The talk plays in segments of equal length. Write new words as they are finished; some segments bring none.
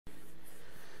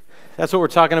That's what we're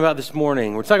talking about this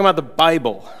morning. We're talking about the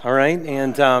Bible, all right?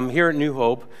 And here at New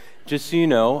Hope, just so you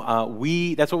know,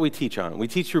 that's what we teach on. We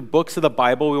teach through books of the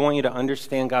Bible. We want you to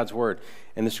understand God's Word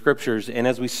and the Scriptures. And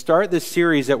as we start this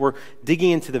series that we're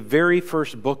digging into the very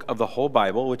first book of the whole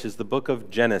Bible, which is the book of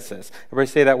Genesis. Everybody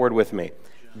say that word with me.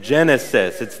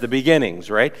 Genesis. It's the beginnings,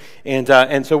 right? And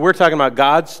so we're talking about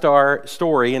God's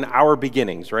story and our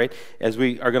beginnings, right? As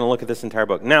we are going to look at this entire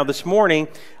book. Now, this morning,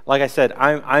 like I said,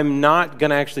 I'm not going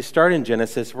to actually start in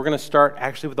Genesis. We're going to start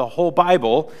actually with the whole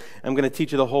Bible. I'm going to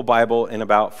teach you the whole Bible in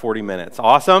about 40 minutes.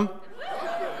 Awesome?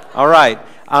 All right.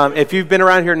 If you've been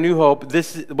around here at New Hope,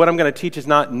 what I'm going to teach is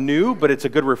not new, but it's a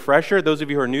good refresher. Those of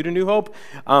you who are new to New Hope,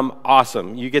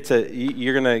 awesome. You're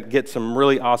going to get some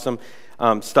really awesome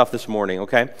stuff this morning,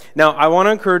 okay? Now, I want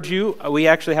to encourage you, we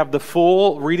actually have the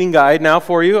full reading guide now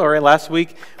for you, all right? Last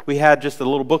week, we had just a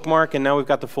little bookmark, and now we've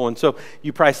got the full one. So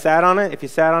you probably sat on it. If you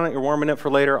sat on it, you're warming it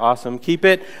for later. Awesome. Keep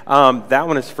it. That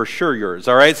one is for sure yours,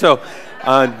 all right? So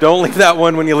don't leave that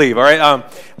one when you leave, all right?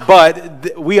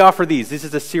 But we offer these. This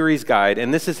is a series guide,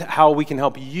 and this is how we can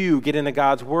help you get into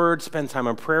God's Word, spend time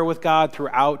in prayer with God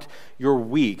throughout your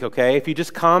week, okay? If you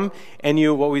just come and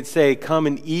what we'd say, come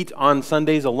and eat on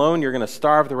Sundays alone, you're going to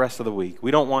starve the rest of the week.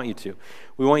 We don't want you to.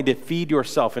 We want you to feed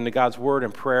yourself into God's Word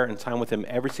and prayer and time with Him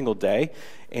every single day.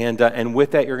 And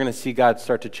with that, you're going to see God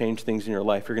start to change things in your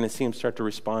life. You're going to see Him start to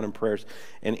respond in prayers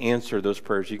and answer those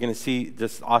prayers. You're going to see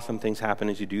just awesome things happen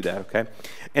as you do that, okay?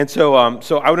 And so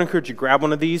I would encourage you to grab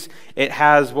one of these. It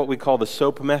has what we call the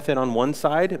SOAP method on one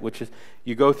side, which is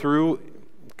you go through,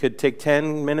 could take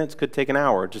 10 minutes, could take an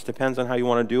hour. It just depends on how you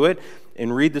want to do it.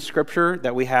 And read the scripture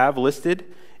that we have listed,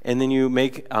 and then you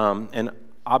make an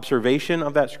observation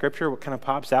of that scripture. What kind of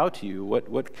pops out to you?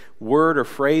 What word or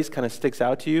phrase kind of sticks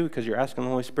out to you? Because you're asking the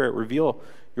Holy Spirit, reveal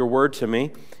your word to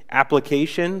me.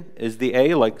 Application is the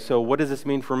A, so what does this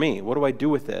mean for me? What do I do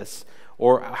with this?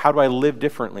 Or how do I live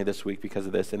differently this week because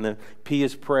of this? And the P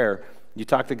is prayer. You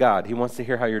talk to God. He wants to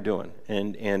hear how you're doing.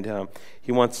 And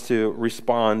He wants to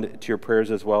respond to your prayers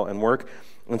as well and work.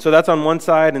 And so that's on one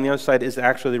side, and the other side is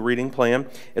actually the reading plan.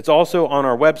 It's also on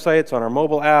our website. It's on our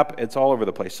mobile app. It's all over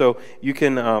the place. So you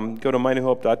can go to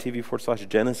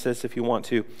mynewhope.tv/Genesis if you want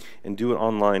to and do it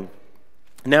online.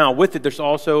 Now, with it, there's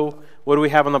also, what do we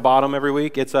have on the bottom every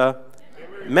week? It's a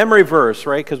memory verse,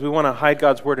 right? Because we want to hide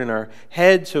God's Word in our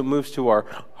head so it moves to our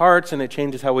hearts and it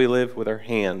changes how we live with our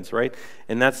hands, right?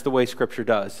 And that's the way Scripture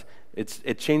does.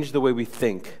 It changes the way we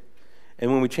think.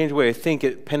 And when we change the way we think,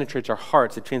 it penetrates our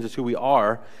hearts. It changes who we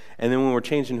are. And then when we're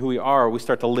changing who we are, we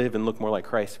start to live and look more like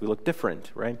Christ. We look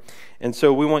different, right? And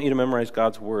so we want you to memorize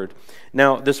God's Word.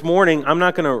 Now, this morning, I'm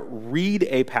not going to read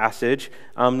a passage.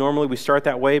 Normally, we start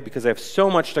that way because I have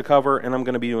so much to cover, and I'm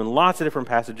going to be doing lots of different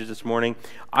passages this morning.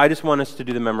 I just want us to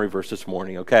do the memory verse this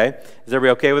morning, okay? Is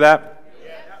everybody okay with that?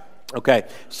 Okay,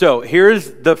 so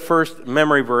here's the first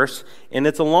memory verse, and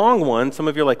it's a long one. Some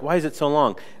of you are like, why is it so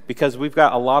long? Because we've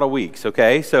got a lot of weeks,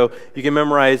 okay? So you can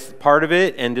memorize part of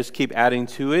it and just keep adding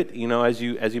to it, as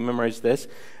you memorize this.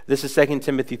 This is 2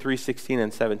 Timothy 3:16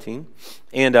 and 17.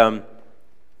 And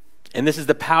this is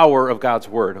the power of God's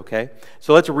Word, okay?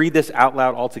 So let's read this out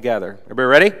loud all together. Everybody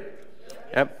ready?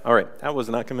 Yep. All right, that was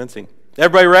not convincing.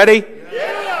 Everybody ready?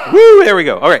 Yeah! Woo, there we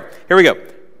go. All right, here we go.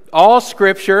 All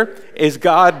Scripture is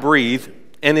God-breathed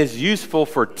and is useful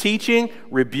for teaching,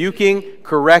 rebuking,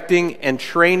 correcting, and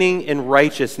training in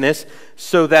righteousness,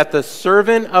 so that the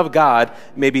servant of God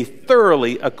may be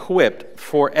thoroughly equipped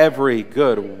for every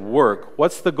good work.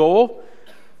 What's the goal?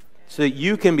 So that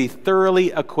you can be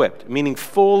thoroughly equipped, meaning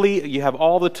fully, you have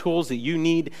all the tools that you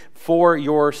need for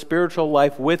your spiritual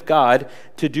life with God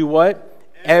to do what?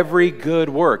 Every good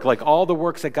work, like all the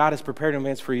works that God has prepared in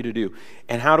advance for you to do.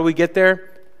 And how do we get there?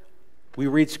 We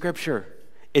read Scripture.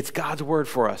 It's God's Word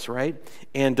for us, right?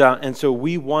 And so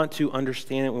we want to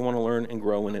understand it. We want to learn and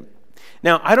grow in it.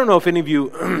 Now, I don't know if any of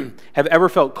you have ever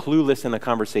felt clueless in a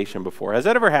conversation before. Has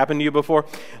that ever happened to you before?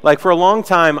 Like, for a long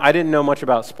time, I didn't know much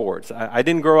about sports. I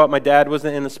didn't grow up. My dad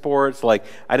wasn't into sports. Like,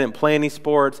 I didn't play any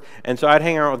sports. And so I'd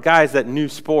hang out with guys that knew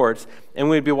sports, and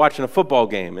we'd be watching a football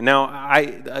game. And now, I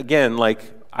didn't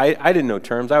know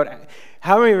terms. How many of you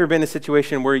have ever been in a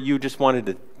situation where you just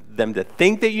wanted them to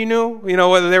think that you knew,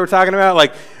 what they were talking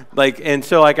about, and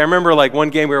so I remember one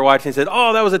game we were watching, and said,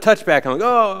 "Oh, that was a touchback." I'm like,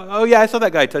 "Oh yeah, I saw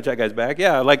that guy touch that guy's back."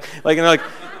 Yeah, and they're like,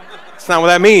 it's not what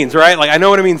that means, right? I know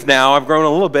what it means now. I've grown a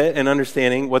little bit in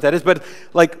understanding what that is, but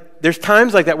there's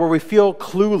times like that where we feel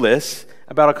clueless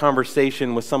about a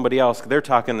conversation with somebody else. They're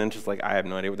talking and just I have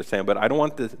no idea what they're saying, but I don't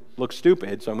want to look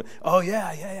stupid, so I'm like, "Oh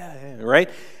yeah, right?"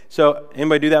 So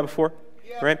anybody do that before?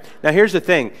 Yeah. Right? Now here's the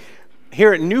thing.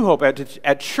 here at New Hope,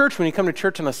 at church, when you come to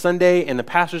church on a Sunday and the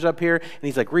pastor's up here and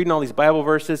he's like reading all these Bible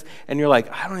verses and you're like,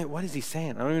 what is he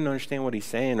saying? I don't even understand what he's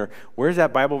saying, or where's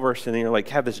that Bible verse? And then you're like,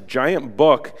 have this giant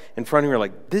book in front of you, you're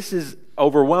like, this is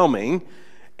overwhelming.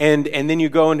 And then you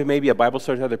go into maybe a Bible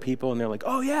study with other people and they're like,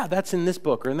 oh yeah, that's in this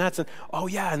book, or oh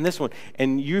yeah, in this one.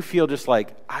 And you feel just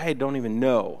like, I don't even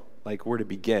know like where to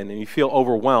begin. And you feel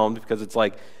overwhelmed because it's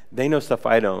like, they know stuff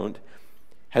I don't.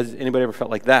 Has anybody ever felt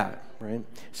like that? Right?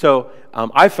 So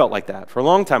I felt like that. For a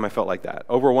long time I felt like that,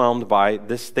 overwhelmed by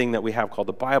this thing that we have called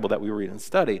the Bible that we read and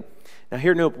study. Now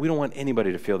here at Nope, we don't want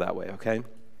anybody to feel that way, okay?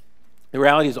 The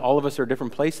reality is all of us are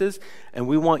different places, and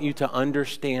we want you to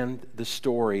understand the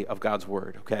story of God's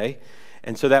Word, okay?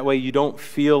 And so that way you don't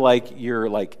feel like you're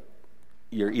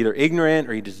either ignorant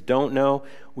or you just don't know.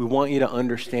 We want you to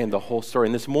understand the whole story.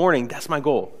 And this morning, that's my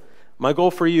goal. My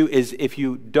goal for you is if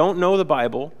you don't know the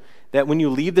Bible, that when you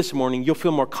leave this morning, you'll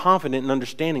feel more confident in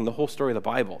understanding the whole story of the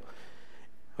Bible.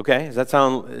 Okay? Does that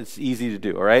sound, it's easy to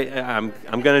do, all right? I'm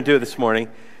going to do it this morning.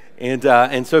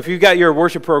 And so if you've got your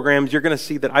worship programs, you're going to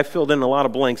see that I filled in a lot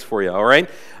of blanks for you, all right?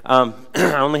 I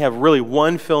only have really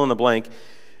one fill in the blank,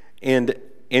 and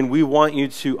we want you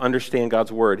to understand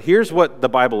God's Word. Here's what the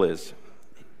Bible is.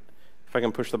 If I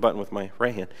can push the button with my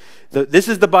right hand. This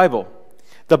is the Bible.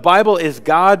 The Bible is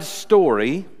God's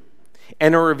story,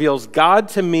 and it reveals God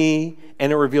to me,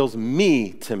 and it reveals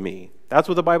me to me. That's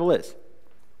what the Bible is.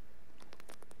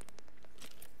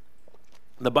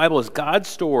 The Bible is God's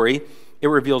story. It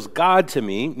reveals God to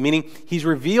me, meaning he's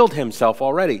revealed himself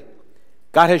already.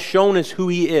 God has shown us who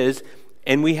he is,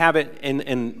 and we have it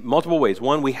in multiple ways.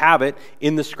 One, we have it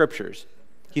in the Scriptures.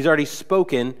 He's already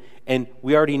spoken, and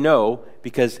we already know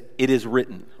because it is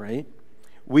written, right?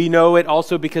 We know it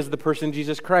also because of the person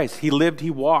Jesus Christ. He lived, he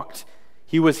walked,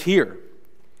 he was here.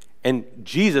 And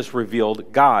Jesus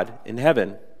revealed God in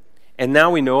heaven. And now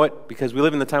we know it because we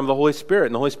live in the time of the Holy Spirit,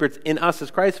 and the Holy Spirit's in us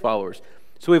as Christ followers.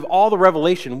 So we have all the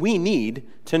revelation we need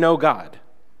to know God.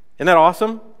 Isn't that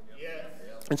awesome? Yes.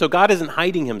 And so God isn't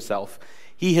hiding himself.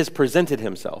 He has presented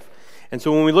himself. And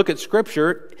so when we look at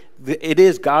Scripture, it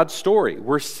is God's story.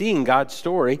 We're seeing God's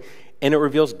story, and it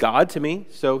reveals God to me,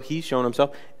 so he's shown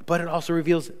himself, but it also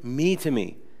reveals me to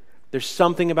me. There's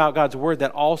something about God's Word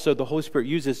that also the Holy Spirit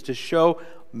uses to show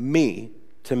me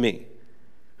to me,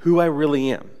 who I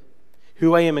really am,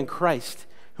 who I am in Christ,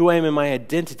 who I am in my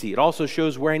identity. It also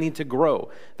shows where I need to grow,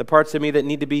 the parts of me that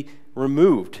need to be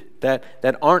removed, that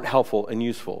aren't helpful and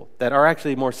useful, that are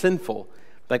actually more sinful.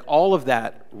 Like all of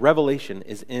that revelation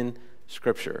is in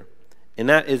Scripture. And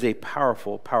that is a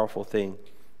powerful, powerful thing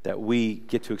that we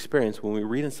get to experience when we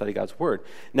read and study God's Word.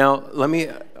 Now, let me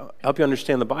help you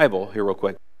understand the Bible here real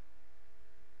quick.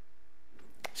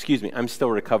 Excuse me, I'm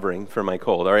still recovering from my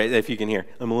cold, all right, if you can hear.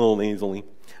 I'm a little nasally.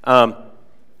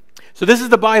 So this is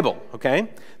the Bible, okay?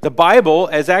 The Bible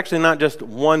is actually not just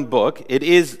one book. It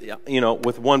is,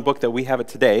 with one book that we have it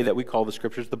today that we call the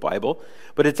Scriptures the Bible,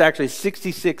 but it's actually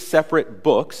 66 separate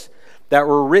books that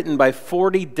were written by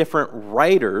 40 different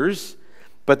writers,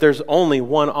 but there's only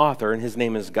one author, and his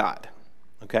name is God,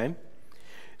 okay?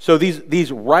 So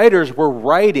these writers were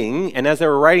writing, and as they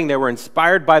were writing, they were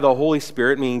inspired by the Holy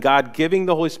Spirit, meaning God giving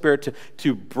the Holy Spirit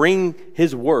to bring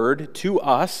his word to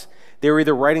us. They were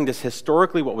either writing this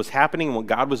historically, what was happening and what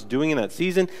God was doing in that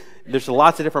season. There's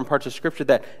lots of different parts of Scripture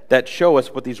that show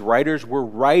us what these writers were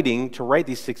writing to write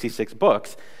these 66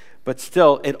 books. But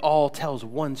still, it all tells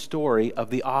one story of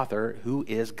the author, who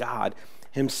is God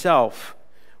himself.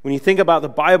 When you think about the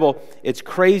Bible, it's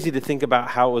crazy to think about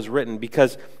how it was written,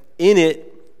 because in it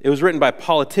was written by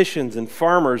politicians and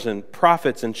farmers and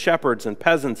prophets and shepherds and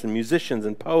peasants and musicians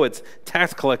and poets,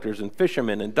 tax collectors and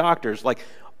fishermen and doctors, like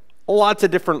lots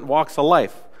of different walks of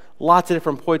life, lots of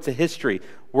different points of history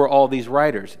were all these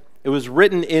writers. It was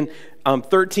written in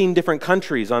 13 different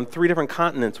countries on 3 different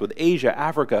continents, with Asia,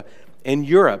 Africa, and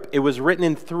Europe. It was written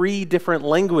in 3 different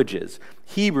languages,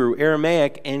 Hebrew,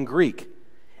 Aramaic, and Greek.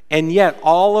 And yet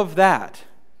all of that,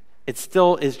 it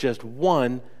still is just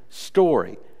one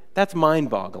story. That's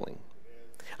mind-boggling.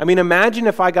 I mean, imagine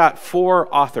if I got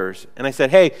 4 authors and I said,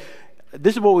 hey,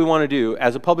 this is what we want to do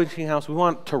as a publishing house. We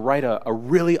want to write a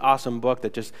really awesome book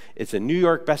that it's a New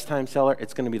York best-time seller.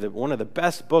 It's going to be one of the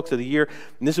best books of the year.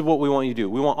 And this is what we want you to do.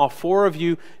 We want all 4 of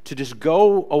you to just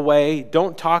go away,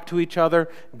 don't talk to each other,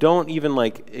 don't even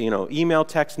email,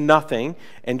 text, nothing,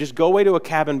 and just go away to a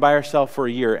cabin by yourself for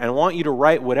a year. And I want you to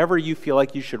write whatever you feel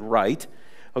like you should write.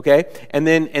 Okay, and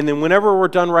then whenever we're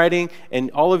done writing,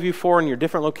 and all of you 4 in your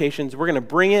different locations, we're going to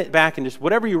bring it back, and just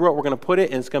whatever you wrote, we're going to put it,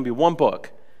 and it's going to be one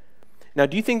book. Now,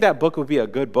 do you think that book would be a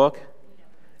good book?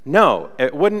 No,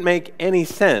 it wouldn't make any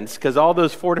sense because all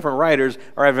those 4 different writers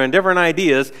are having different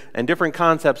ideas and different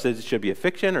concepts. It should be a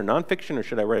fiction or nonfiction, or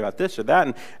should I write about this or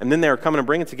that? And then they're coming and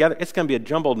bringing it together. It's going to be a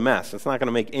jumbled mess. It's not going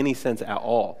to make any sense at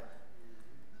all.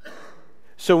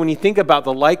 So when you think about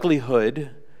the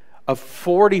likelihood of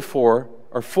 44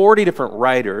 or 40 different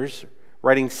writers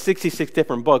writing 66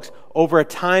 different books over a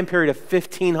time period of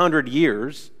 1,500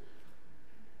 years,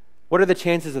 what are the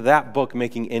chances of that book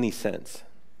making any sense?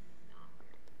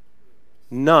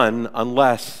 None,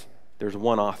 unless there's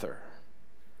one author.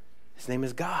 His name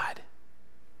is God.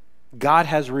 God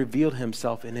has revealed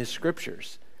himself in his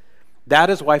scriptures. That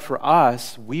is why for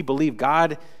us, we believe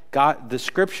the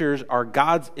scriptures are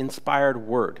God's inspired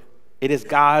word. It is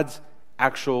God's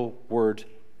actual word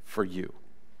for you.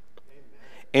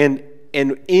 And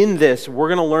in this, we're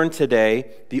going to learn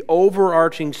today the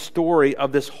overarching story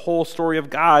of this whole story of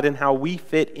God and how we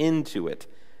fit into it.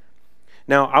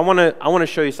 Now, I want to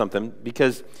show you something,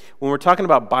 because when we're talking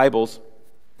about Bibles,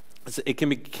 it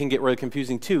can get really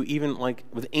confusing too, even like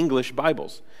with English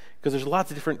Bibles, because there's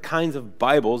lots of different kinds of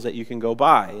Bibles that you can go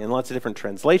buy and lots of different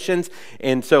translations.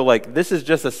 And so, like, this is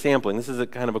just a sampling. This is a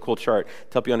kind of a cool chart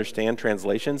to help you understand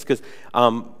translations, because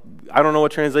I don't know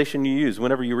what translation you use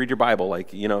whenever you read your Bible.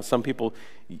 Like, some people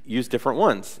use different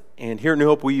ones, and here at New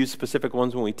Hope we use specific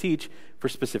ones when we teach for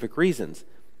specific reasons.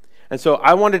 And so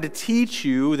I wanted to teach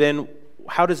you then,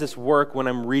 how does this work when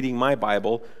I'm reading my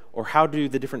Bible, or how do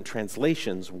the different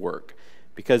translations work?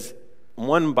 Because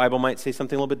one Bible might say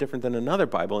something a little bit different than another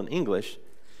Bible in English.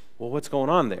 Well, what's going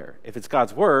on there? If it's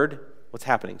God's word, what's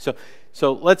happening?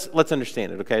 So let's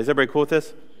understand it, okay? Is everybody cool with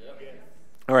this? Yep.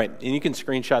 All right, and you can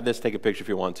screenshot this, take a picture if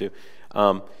you want to.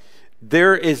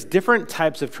 There is different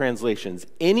types of translations.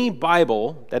 Any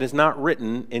Bible that is not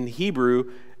written in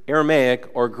Hebrew, Aramaic,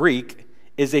 or Greek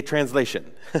is a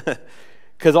translation.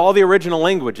 Because all the original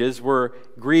languages were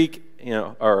Greek,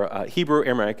 or Hebrew,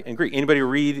 Aramaic, and Greek. Anybody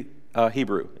read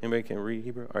Hebrew? Anybody can read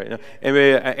Hebrew? All right. No.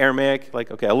 Anybody Aramaic? Like,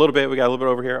 okay, a little bit. We got a little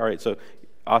bit over here. All right, so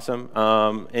awesome.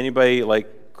 Anybody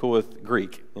cool with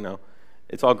Greek?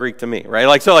 It's all Greek to me,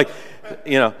 right? So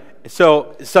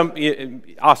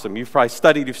awesome.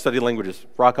 You've studied languages.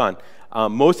 Rock on.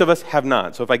 Most of us have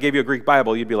not. So if I gave you a Greek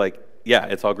Bible, you'd be like, yeah,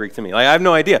 it's all Greek to me. I have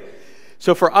no idea.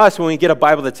 So for us, when we get a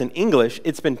Bible that's in English,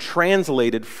 it's been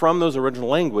translated from those original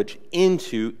language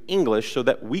into English so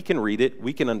that we can read it,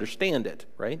 we can understand it,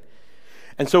 right?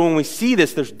 And so when we see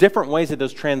this, there's different ways that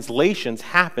those translations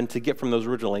happen to get from those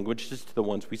original languages to the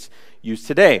ones we use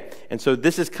today. And so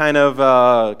this is kind of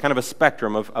a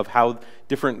spectrum of how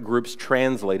different groups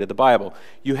translated the Bible.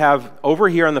 You have over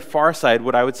here on the far side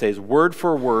what I would say is word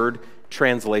for word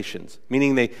translations,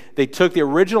 meaning they took the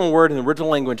original word in the original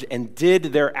language and did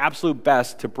their absolute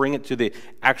best to bring it to the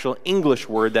actual English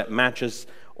word that matches,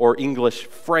 or English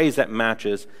phrase that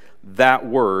matches that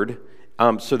word,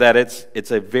 so that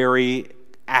it's a very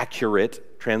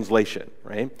accurate translation,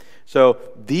 right? So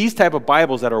these type of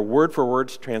Bibles that are word for word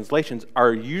translations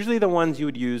are usually the ones you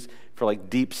would use for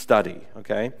deep study,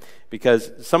 okay?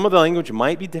 Because some of the language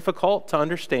might be difficult to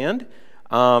understand.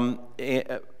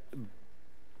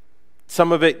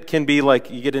 Some of it can be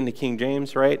you get into King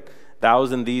James, right?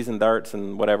 Thous and these and darts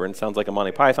and whatever, and it sounds like a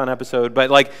Monty Python episode. But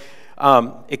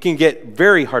it can get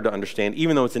very hard to understand,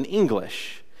 even though it's in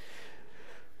English.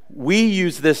 We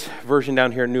use this version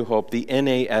down here at New Hope, the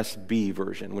NASB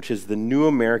version, which is the New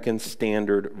American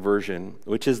Standard Version,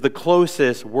 which is the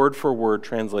closest word-for-word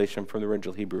translation from the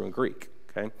original Hebrew and Greek.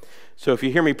 Okay, so if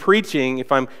you hear me preaching,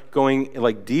 if I'm going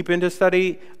deep into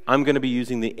study, I'm going to be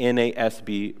using the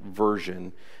NASB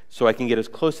version, so I can get as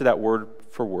close to that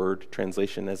word-for-word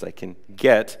translation as I can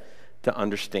get to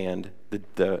understand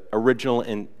the original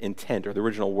intent, or the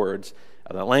original words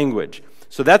of that language.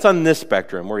 So that's on this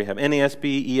spectrum, where you have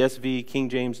NASB, ESV, King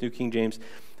James, New King James,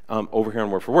 over here on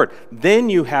word for word. Then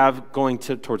you have, going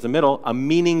towards the middle, a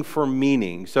meaning for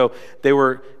meaning. So they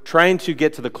were trying to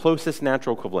get to the closest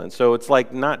natural equivalent. So it's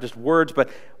not just words, but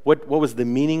what was the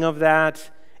meaning of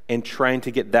that, and trying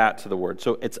to get that to the word.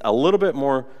 So it's a little bit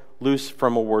more loose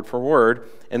from a word for word.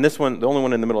 And this one, the only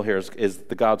one in the middle here is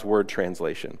the God's Word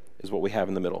translation, is what we have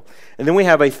in the middle. And then we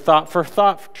have a thought for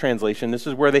thought translation. This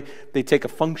is where they take a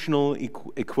functional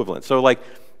equivalent. So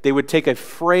they would take a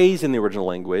phrase in the original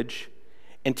language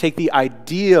and take the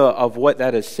idea of what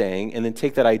that is saying, and then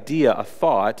take that idea, a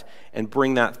thought, and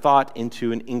bring that thought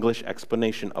into an English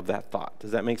explanation of that thought.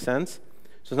 Does that make sense?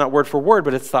 So it's not word for word,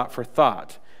 but it's thought for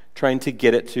thought, trying to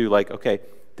get it to okay,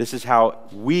 this is how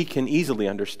we can easily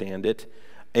understand it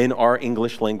in our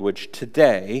English language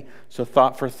today. So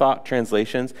thought for thought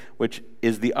translations, which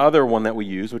is the other one that we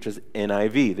use, which is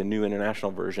NIV, the New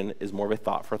International Version, is more of a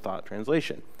thought for thought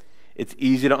translation. It's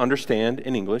easy to understand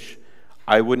in English.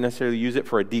 I wouldn't necessarily use it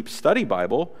for a deep study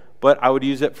Bible, but I would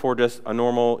use it for just a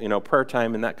normal, prayer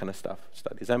time and that kind of stuff.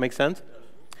 Does that make sense?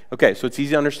 Okay, so it's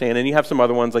easy to understand. And you have some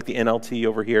other ones like the NLT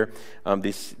over here,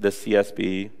 the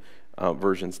CSB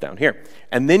versions down here.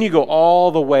 And then you go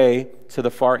all the way to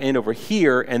the far end over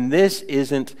here, and this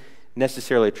isn't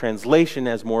necessarily a translation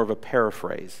as more of a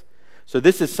paraphrase. So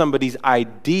this is somebody's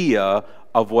idea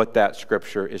of what that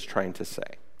scripture is trying to say,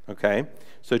 okay?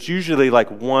 So it's usually like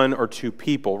one or two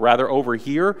people. Rather, over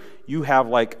here, you have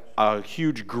like a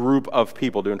huge group of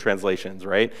people doing translations,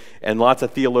 right? And lots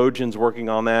of theologians working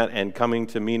on that and coming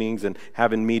to meetings and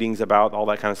having meetings about all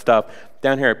that kind of stuff.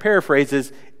 Down here at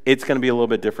Paraphrases, it's going to be a little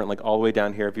bit different, like all the way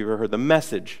down here. If you've ever heard the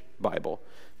Message Bible,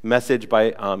 Message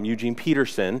by Eugene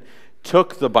Peterson,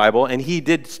 took the Bible, and he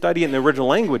did study it in the original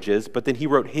languages, but then he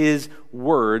wrote his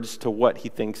words to what he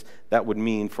thinks that would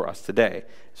mean for us today.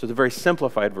 So it's a very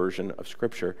simplified version of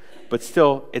Scripture, but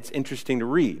still, it's interesting to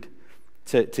read,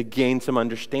 to gain some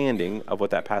understanding of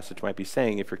what that passage might be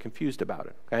saying if you're confused about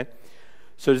it, okay?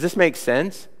 So does this make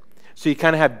sense? So you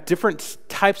kind of have different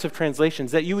types of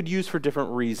translations that you would use for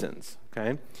different reasons,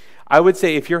 okay? I would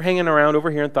say if you're hanging around over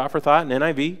here in Thought for Thought and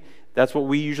NIV, that's what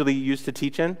we usually use to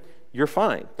teach in, you're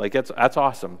fine. Like, that's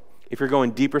awesome. If you're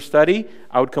going deeper study,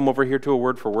 I would come over here to a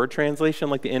word-for-word translation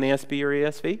like the NASB or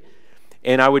ESV,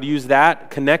 and I would use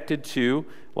that connected to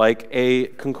like a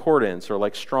concordance or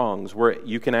like Strong's, where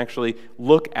you can actually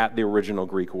look at the original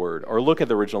Greek word or look at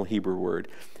the original Hebrew word.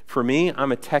 For me,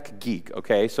 I'm a tech geek,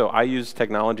 okay? So I use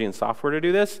technology and software to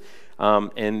do this,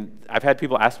 and I've had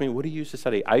people ask me, what do you use to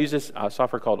study? I use this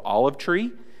software called Olive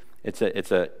Tree.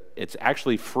 It's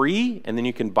actually free, and then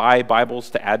you can buy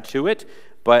Bibles to add to it.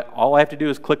 But all I have to do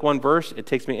is click one verse. It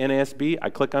takes me NASB. I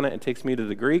click on it. It takes me to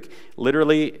the Greek.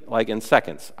 Literally, like in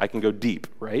seconds, I can go deep,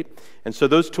 right? And so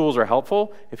those tools are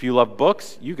helpful. If you love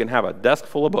books, you can have a desk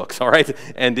full of books, all right?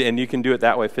 And you can do it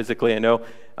that way physically. I know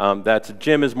that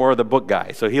Jim is more of the book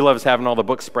guy, so he loves having all the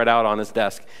books spread out on his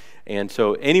desk. And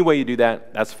so any way you do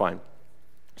that, that's fine.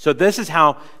 So this is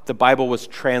how the Bible was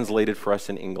translated for us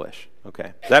in English,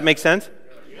 okay? Does that make sense?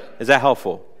 Is that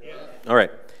helpful? All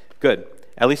right, good.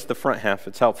 At least the front half,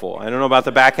 it's helpful. I don't know about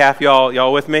the back half.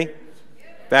 Y'all with me?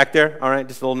 Back there? All right,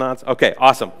 just little nods. Okay,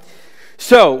 awesome.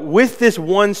 So with this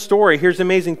one story, here's the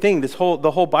amazing thing. The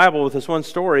whole Bible with this one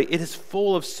story, it is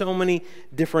full of so many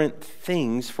different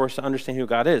things for us to understand who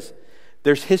God is.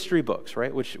 There's history books,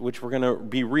 right, which we're going to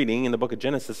be reading in the book of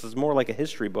Genesis. It's more like a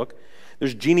history book.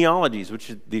 There's genealogies, which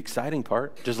is the exciting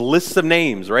part. Just lists of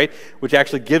names, right, which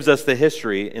actually gives us the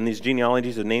history in these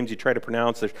genealogies of names you try to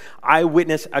pronounce. There's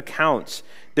eyewitness accounts.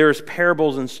 There's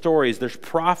parables and stories. There's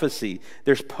prophecy.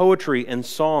 There's poetry and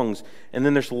songs. And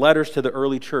then there's letters to the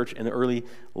early church and the early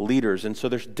leaders. And so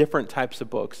there's different types of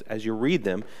books as you read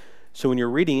them. So when you're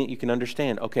reading it, you can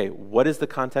understand, okay, what is the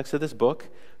context of this book?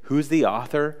 Who's the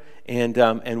author? And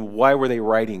why were they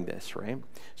writing this, right?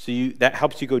 So that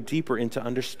helps you go deeper into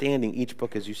understanding each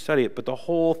book as you study it. But the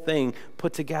whole thing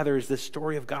put together is this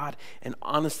story of God. And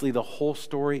honestly, the whole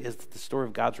story is the story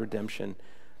of God's redemption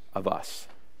of us.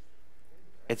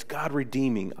 It's God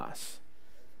redeeming us.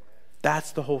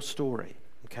 That's the whole story,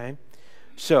 okay?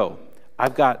 So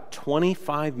I've got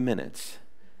 25 minutes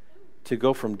to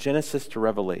go from Genesis to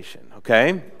Revelation,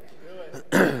 okay?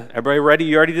 Everybody ready?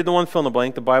 You already did the one fill in the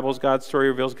blank. The Bible is God's story,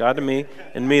 reveals God to me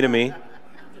and me to me.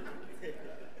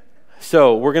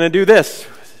 So we're going to do this.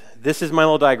 This is my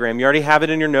little diagram. You already have it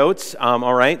in your notes,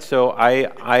 all right? So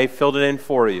I filled it in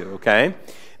for you, okay?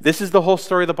 This is the whole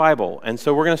story of the Bible. And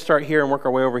so we're going to start here and work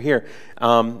our way over here.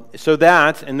 And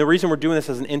the reason we're doing this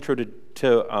as an intro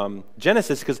to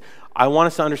Genesis, because I want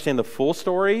us to understand the full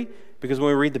story, because when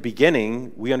we read the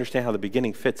beginning, we understand how the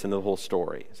beginning fits into the whole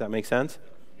story. Does that make sense?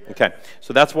 Okay,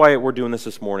 so that's why we're doing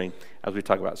this morning as we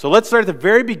talk about it. So let's start at the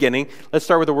very beginning. Let's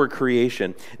start with the word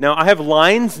creation. Now, I have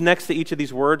lines next to each of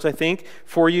these words, I think,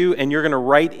 for you, and you're going to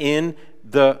write in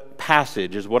the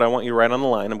passage is what I want you to write on the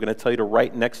line. I'm going to tell you to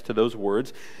write next to those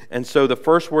words. And so the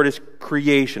first word is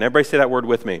creation. Everybody say that word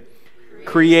with me.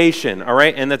 Creation, all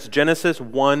right? And that's Genesis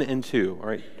 1 and 2, all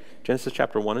right? Genesis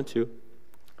chapter 1 and 2.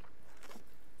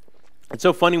 It's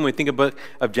so funny when we think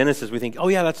of Genesis, we think, oh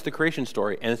yeah, that's the creation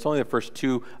story. And it's only the first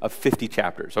 2 of 50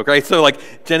 chapters, okay? So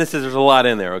like Genesis, there's a lot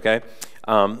in there, okay?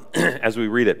 As we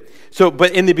read it. So,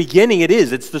 but in the beginning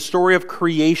it's the story of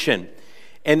creation.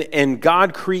 And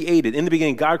God created, in the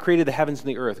beginning, God created the heavens and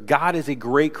the earth. God is a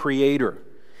great creator.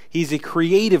 He's a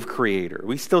creative creator.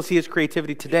 We still see his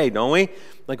creativity today, don't we?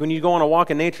 Like when you go on a walk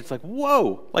in nature, it's like,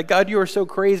 whoa, like God, you are so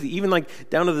crazy. Even like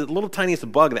down to the little tiniest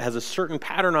bug that has a certain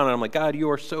pattern on it. I'm like, God, you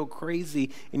are so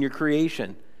crazy in your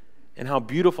creation. and how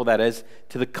beautiful that is,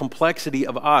 to the complexity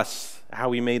of us,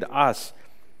 how he made us.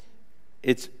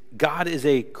 God is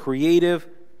a creative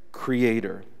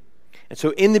creator. And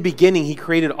so in the beginning, he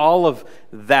created all of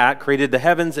that, created the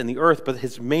heavens and the earth, but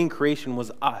his main creation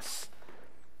was us.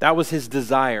 That was his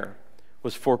desire,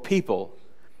 was for people.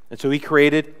 And so he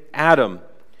created Adam.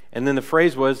 And then the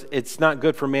phrase was, it's not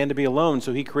good for man to be alone.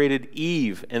 So he created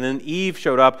Eve. And then Eve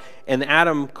showed up, and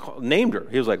Adam named her.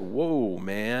 He was like, whoa,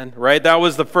 man. Right? That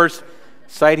was the first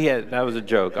sight he had. That was a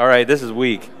joke. All right, this is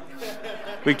weak.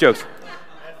 Weak jokes.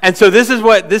 And so this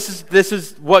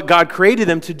is what God created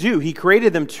them to do. He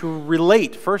created them to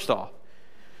relate, first off.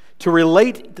 To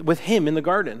relate with him in the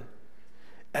garden.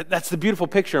 That's the beautiful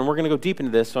picture, and we're going to go deep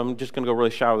into this, so I'm just going to go really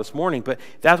shallow this morning, but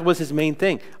that was his main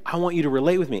thing. I want you to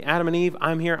relate with me. Adam and Eve,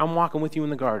 I'm here, I'm walking with you in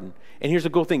the garden. And here's the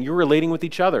cool thing, you're relating with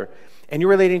each other. And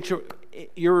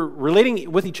you're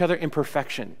relating with each other in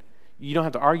perfection. You don't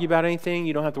have to argue about anything.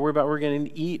 You don't have to worry about what we're going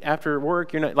to eat after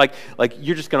work. You're not like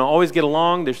you're just going to always get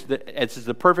along. It's just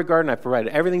the perfect garden. I've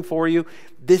provided everything for you.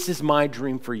 This is my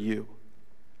dream for you.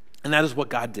 And that is what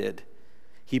God did.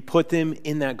 He put them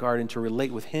in that garden to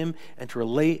relate with him and to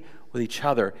relate with each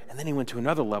other. And then he went to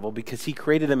another level because he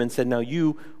created them and said, now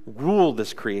you rule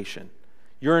this creation.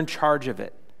 You're in charge of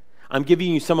it. I'm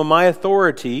giving you some of my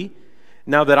authority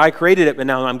now that I created it, but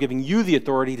now I'm giving you the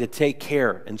authority to take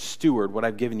care and steward what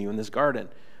I've given you in this garden.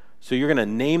 So you're going to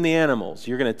name the animals.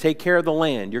 You're going to take care of the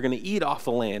land. You're going to eat off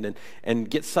the land and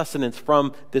get sustenance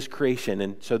from this creation.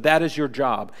 And so that is your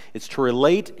job. It's to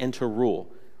relate and to rule.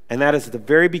 And that is at the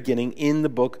very beginning in the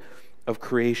book of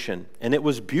creation. And it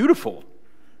was beautiful.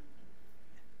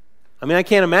 I mean, I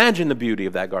can't imagine the beauty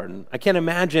of that garden. I can't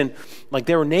imagine, like,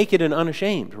 they were naked and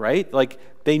unashamed, right? Like,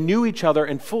 they knew each other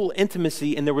in full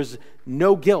intimacy, and there was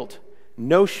no guilt,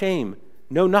 no shame,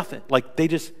 no nothing. Like,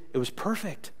 it was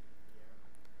perfect.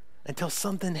 Until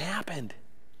something happened.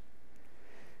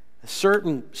 A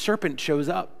certain serpent shows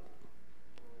up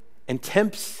and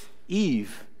tempts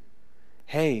Eve.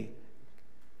 Hey,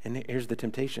 and here's the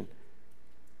temptation.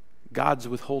 God's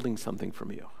withholding something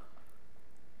from you.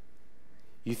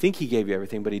 You think he gave you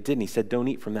everything, but he didn't. He said, don't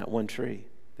eat from that one tree,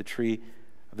 the tree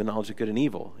of the knowledge of good and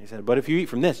evil. He said, but if you eat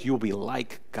from this, you will be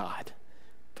like God.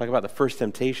 Talk about the first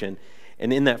temptation.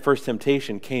 And in that first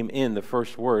temptation came in the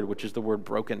first word, which is the word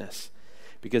brokenness.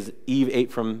 Because Eve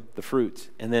ate from the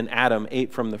fruit, and then Adam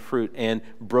ate from the fruit, and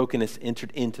brokenness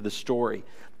entered into the story.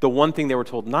 The one thing they were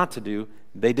told not to do,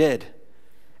 they did.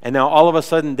 And now all of a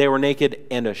sudden they were naked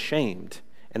and ashamed.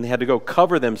 And they had to go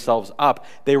cover themselves up.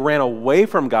 They ran away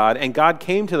from God, and God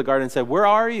came to the garden and said, where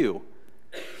are you?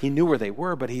 He knew where they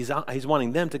were, but he's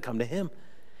wanting them to come to him.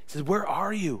 He says, where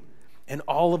are you? And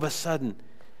all of a sudden,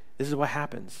 this is what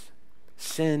happens.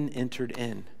 Sin entered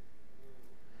in.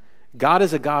 God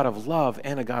is a God of love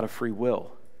and a God of free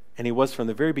will. And he was from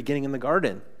the very beginning in the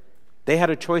garden. They had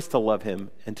a choice to love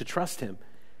him and to trust him.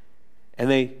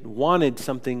 And they wanted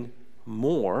something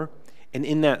more. And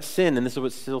in that sin, and this is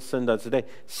what still sin does today,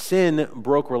 sin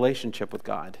broke relationship with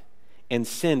God. And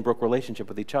sin broke relationship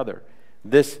with each other.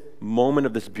 This moment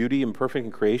of this beauty and perfect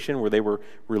in creation where they were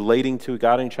relating to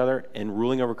God and each other and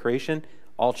ruling over creation,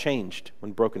 all changed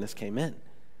when brokenness came in.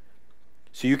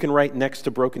 So you can write next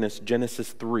to brokenness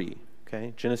Genesis 3,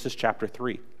 okay? Genesis chapter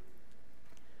 3.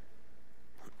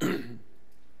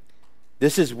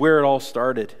 This is where it all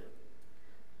started.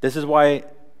 This is why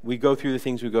we go through the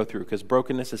things we go through, because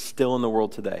brokenness is still in the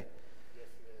world today.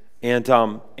 And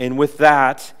with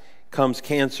that comes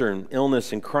cancer and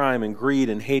illness and crime and greed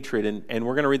and hatred. And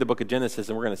we're going to read the book of Genesis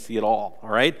and we're going to see it all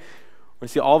right? We're going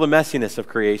to see all the messiness of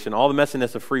creation, all the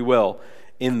messiness of free will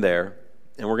in there.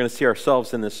 And we're going to see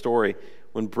ourselves in this story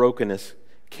when brokenness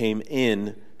came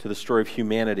in to the story of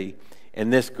humanity.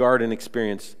 And this garden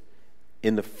experience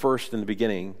in the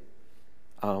beginning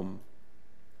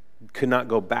could not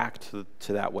go back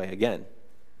to that way again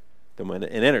than when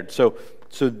it entered. So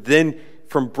then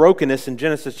from brokenness in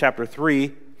Genesis chapter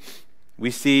 3,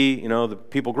 we see, the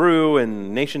people grew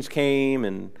and nations came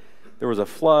and there was a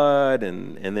flood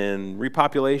and then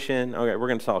repopulation. Okay, we're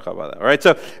going to talk about that. All right,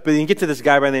 but you get to this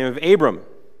guy by the name of Abram.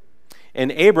 And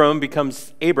Abram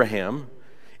becomes Abraham.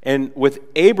 And with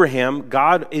Abraham,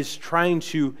 God is trying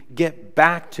to get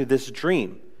back to this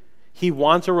dream. He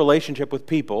wants a relationship with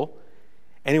people,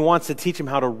 and he wants to teach them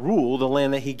how to rule the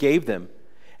land that he gave them.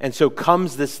 And so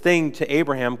comes this thing to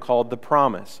Abraham called the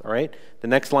promise, all right? The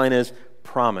next line is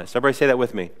promise. Everybody say that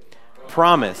with me.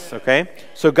 Promise, okay?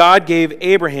 So God gave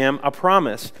Abraham a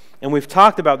promise, and we've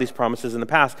talked about these promises in the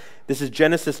past. This is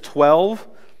Genesis 12,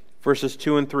 verses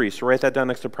 2 and 3. So write that down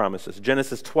next to promises.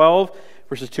 Genesis 12,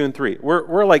 verses 2 and 3.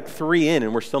 We're like 3 in,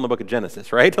 and we're still in the book of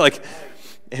Genesis, right?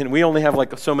 And we only have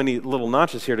like so many little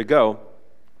notches here to go.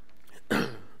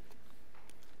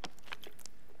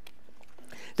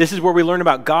 This is where we learn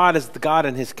about God as the God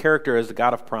and his character as the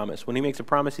God of promise. When he makes a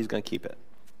promise, he's going to keep it.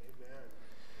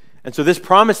 And so this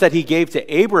promise that he gave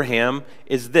to Abraham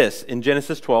is this. In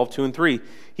Genesis 12, 2 and 3,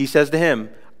 he says to him,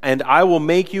 "And I will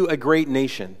make you a great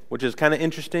nation," which is kind of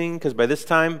interesting because by this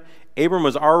time, Abram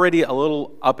was already a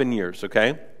little up in years,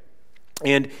 okay?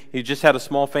 And he just had a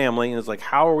small family, and it's like,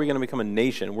 how are we going to become a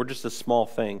nation? We're just a small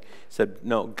thing. He said,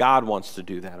 no, God wants to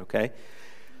do that, okay?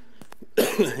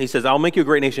 He says, "I'll make you a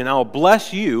great nation. I will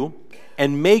bless you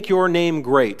and make your name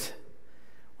great,"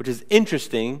 which is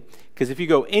interesting because if you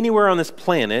go anywhere on this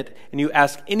planet and you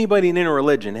ask anybody in a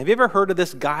religion, have you ever heard of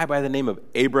this guy by the name of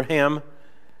Abraham?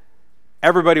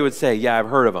 Everybody would say, yeah, I've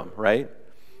heard of him, right?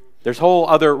 There's whole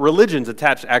other religions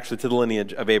attached actually to the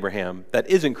lineage of Abraham that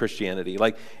isn't Christianity.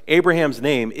 Like Abraham's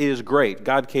name is great.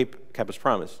 God kept his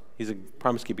promise. He's a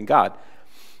promise-keeping God.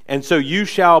 "And so you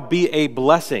shall be a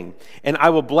blessing, and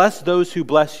I will bless those who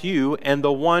bless you, and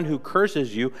the one who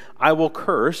curses you I will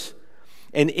curse,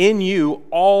 and in you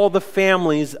all the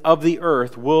families of the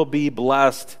earth will be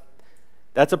blessed."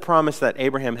 That's a promise that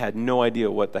Abraham had no idea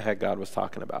what the heck God was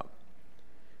talking about.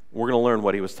 We're going to learn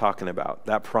what he was talking about,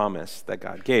 that promise that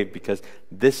God gave, because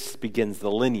this begins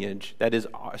the lineage that is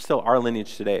still our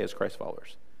lineage today as Christ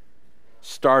followers.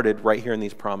 Started right here in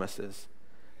these promises.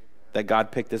 That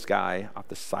God picked this guy off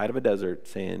the side of a desert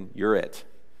saying, you're it.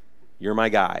 You're my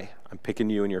guy. I'm picking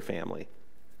you and your family.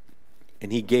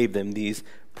 And he gave them these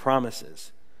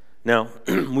promises. Now,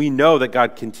 we know that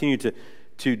God continued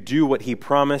to do what he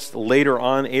promised. Later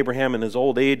on, Abraham in his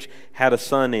old age had a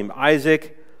son named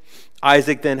Isaac.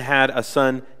 Isaac then had a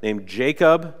son named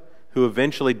Jacob, who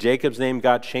eventually Jacob's name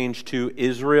got changed to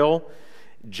Israel.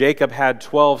 Jacob had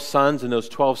 12 sons, and those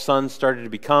 12 sons started to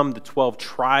become the 12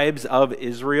 tribes of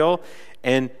Israel,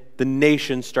 and the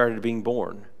nation started being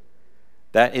born.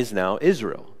 That is now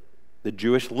Israel, the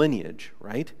Jewish lineage,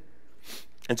 right?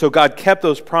 And so God kept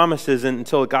those promises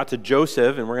until it got to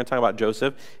Joseph, and we're going to talk about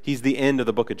Joseph. He's the end of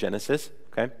the book of Genesis,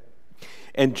 okay?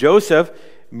 And Joseph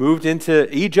moved into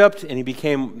Egypt, and he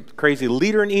became a crazy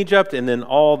leader in Egypt, and then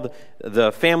all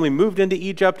the family moved into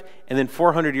Egypt, and then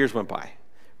 400 years went by.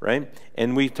 Right?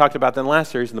 And we talked about that in the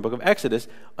last series in the book of Exodus.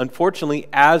 Unfortunately,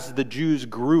 as the Jews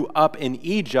grew up in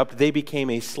Egypt, they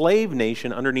became a slave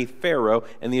nation underneath Pharaoh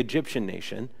and the Egyptian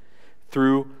nation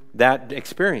through that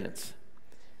experience,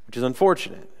 which is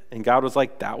unfortunate. And God was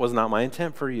like, that was not my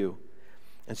intent for you.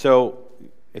 And so,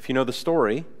 if you know the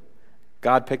story,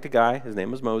 God picked a guy, his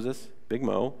name was Moses, Big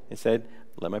Mo, and said,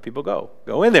 let my people go.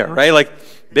 Go in there, right? Like,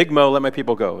 Big Mo, let my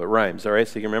people go. It rhymes, all right?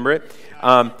 So you can remember it.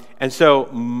 And so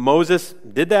Moses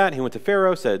did that. He went to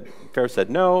Pharaoh said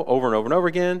no, over and over and over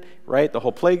again, right? The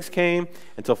whole plagues came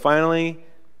until finally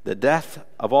the death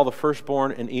of all the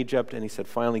firstborn in Egypt. And he said,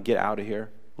 finally, get out of here.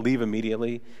 Leave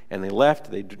immediately. And they left.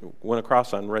 They went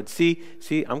across on Red Sea.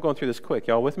 See, I'm going through this quick.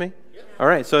 Y'all with me? Yeah. All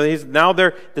right. So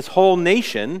this whole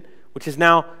nation, which is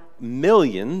now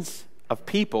millions of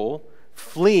people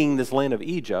fleeing this land of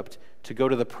Egypt to go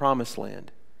to the promised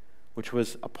land, which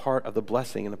was a part of the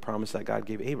blessing and the promise that God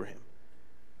gave Abraham.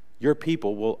 Your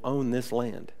people will own this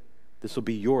land. This will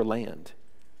be your land.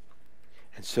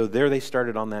 And so there they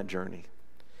started on that journey.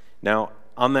 Now,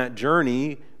 on that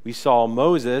journey, we saw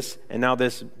Moses, and now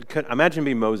imagine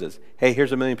being Moses. Hey,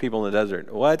 here's 1 million people in the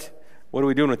desert. What are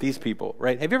we doing with these people,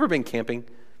 right? Have you ever been camping?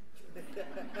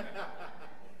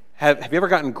 Have you ever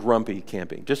gotten grumpy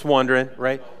camping? Just wondering,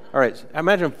 right? All right, so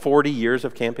imagine 40 years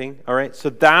of camping, all right? So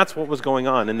that's what was going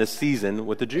on in this season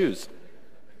with the Jews.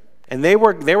 And they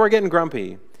were getting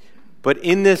grumpy. But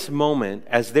in this moment,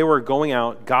 as they were going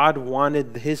out, God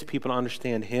wanted his people to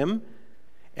understand him.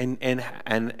 And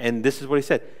this is what he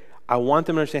said. I want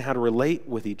them to understand how to relate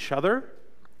with each other,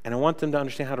 and I want them to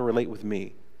understand how to relate with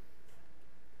me.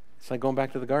 It's like going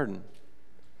back to the garden.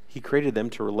 He created them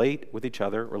to relate with each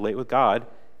other, relate with God,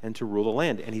 and to rule the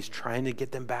land. And he's trying to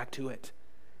get them back to it.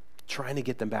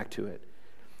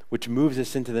 Which moves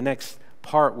us into the next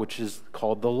part, which is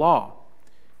called the law.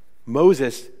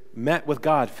 Moses met with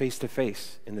God face to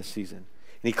face in this season.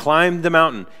 And he climbed the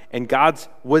mountain, and God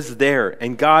was there.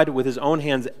 And God, with his own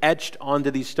hands, etched onto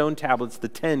these stone tablets the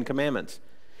 10 commandments.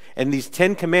 And these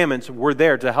 10 commandments were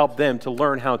there to help them to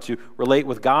learn how to relate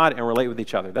with God and relate with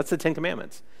each other. That's the 10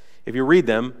 commandments. If you read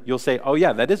them, you'll say, oh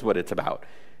yeah, that is what it's about.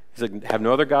 He's like, have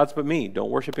no other gods but me.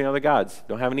 Don't worship any other gods.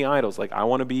 Don't have any idols. Like, I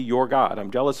want to be your God. I'm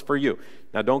jealous for you.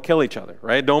 Now, don't kill each other,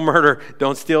 right? Don't murder.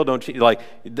 Don't steal. Don't cheat. Like,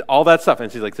 all that stuff.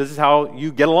 And she's like, this is how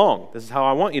you get along. This is how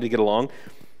I want you to get along.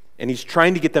 And he's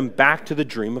trying to get them back to the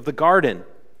dream of the garden.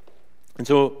 And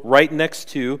so right next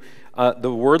to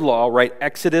the word law, write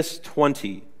Exodus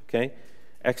 20, okay?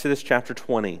 Exodus chapter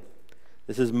 20.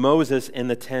 This is Moses and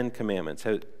the Ten Commandments.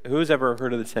 Who's ever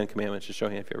heard of the Ten Commandments? Just show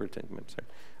your hand if you ever heard of the Ten Commandments.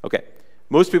 Okay.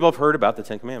 Most people have heard about the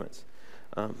Ten Commandments.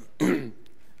 I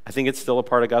think it's still a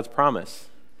part of God's promise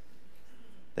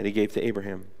that he gave to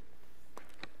Abraham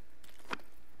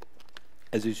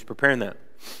as he's preparing that.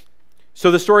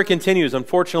 So the story continues.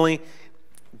 Unfortunately,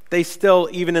 they still,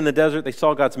 even in the desert, they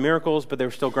saw God's miracles, but they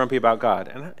were still grumpy about God.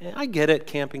 And I get it,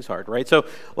 camping's hard, right? So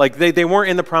like they weren't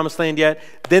in the promised land yet.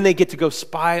 Then they get to go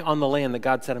spy on the land that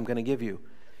God said, I'm going to give you.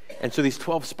 And so these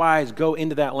 12 spies go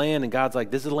into that land, and God's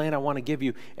like, this is the land I want to give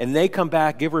you. And they come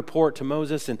back, give report to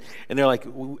Moses, and they're like,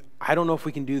 I don't know if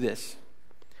we can do this.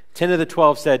 10 of the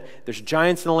 12 said, there's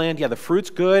giants in the land. Yeah, the fruit's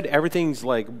good. Everything's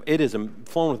like, it is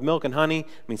flowing with milk and honey.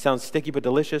 I mean, sounds sticky but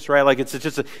delicious, right? Like it's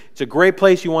a great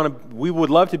place. We would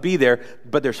love to be there,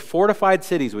 but there's fortified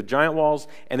cities with giant walls,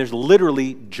 and there's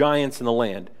literally giants in the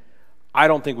land. I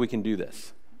don't think we can do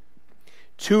this.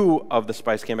 2 of the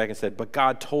spies came back and said, but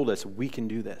God told us we can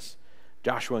do this.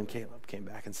 Joshua and Caleb came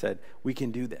back and said, we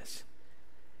can do this.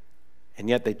 And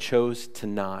yet they chose to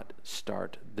not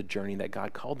start the journey that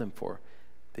God called them for.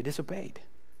 They disobeyed.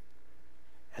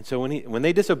 And so when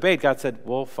they disobeyed, God said,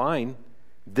 well, fine,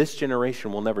 this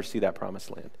generation will never see that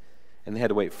promised land. And they had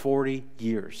to wait 40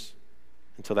 years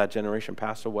until that generation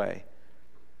passed away,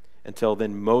 until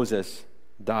then Moses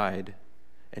died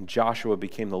and Joshua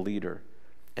became the leader,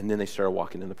 and then they started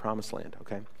walking in the promised land,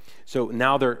 okay? So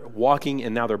now they're walking,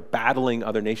 and now they're battling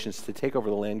other nations to take over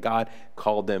the land God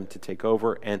called them to take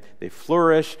over, and they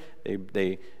flourish,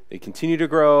 they continue to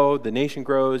grow, the nation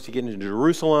grows, you get into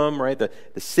Jerusalem, right? The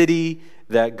city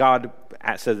that God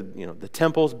said, the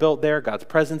temple's built there, God's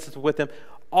presence is with them.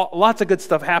 Lots of good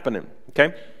stuff happening,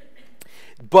 okay?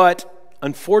 But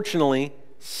unfortunately,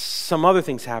 some other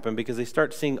things happen because they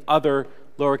start seeing other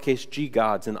lowercase g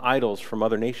gods and idols from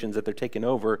other nations that they're taking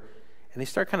over, and they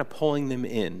start kind of pulling them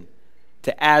in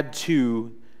to add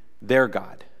to their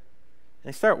God.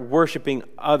 And they start worshiping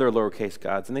other lowercase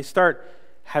gods, and they start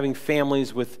having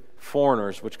families with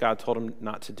foreigners, which God told him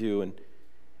not to do. And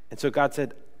so God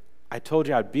said, I told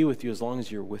you I'd be with you as long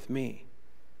as you're with me.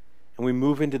 And we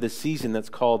move into the season that's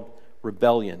called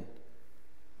rebellion.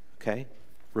 Okay?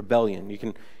 Rebellion.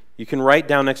 You can write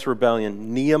down next to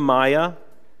rebellion, Nehemiah,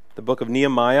 the book of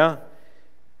Nehemiah,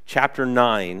 chapter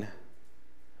 9.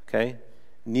 Okay?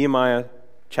 Nehemiah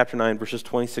chapter 9, verses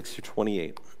 26 through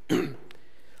 28.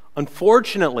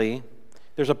 Unfortunately,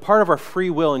 there's a part of our free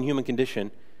will and human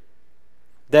condition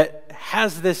that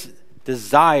has this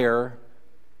desire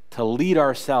to lead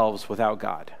ourselves without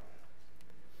God.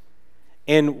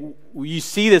 And you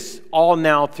see this all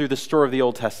now through the story of the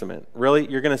Old Testament.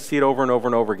 Really, you're going to see it over and over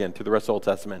and over again through the rest of the Old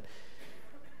Testament.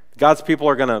 God's people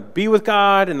are going to be with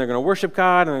God, and they're going to worship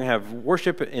God, and they're going to have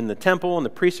worship in the temple, and the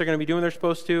priests are going to be doing what they're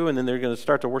supposed to, and then they're going to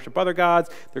start to worship other gods.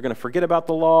 They're going to forget about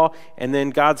the law, and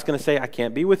then God's going to say, I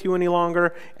can't be with you any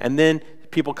longer. And then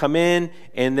people come in,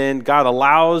 and then God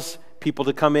allows people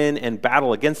to come in and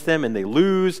battle against them, and they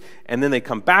lose, and then they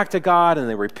come back to God, and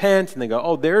they repent, and they go,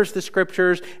 oh, there's the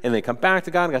scriptures, and they come back to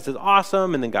God, and God says,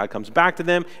 awesome, and then God comes back to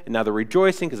them, and now they're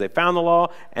rejoicing because they found the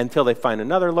law, until they find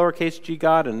another lowercase g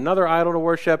God and another idol to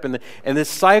worship, and this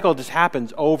cycle just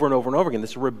happens over and over and over again,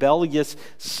 this rebellious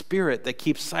spirit that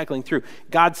keeps cycling through.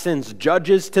 God sends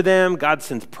judges to them, God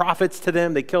sends prophets to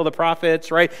them, they kill the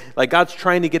prophets, right? Like God's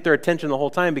trying to get their attention the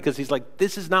whole time because he's like,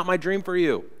 this is not my dream for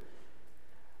you.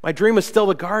 My dream is still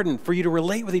the garden, for you to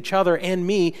relate with each other and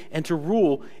me and to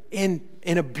rule in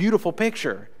a beautiful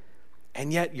picture.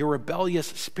 And yet your rebellious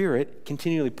spirit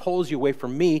continually pulls you away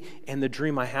from me and the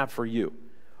dream I have for you.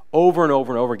 Over and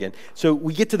over and over again. So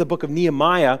we get to the book of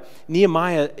Nehemiah.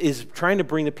 Nehemiah is trying to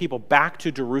bring the people back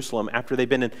to Jerusalem after they've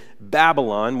been in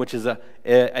Babylon, which is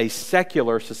a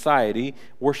secular society,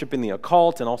 worshiping the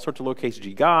occult and all sorts of lowercase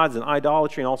g gods and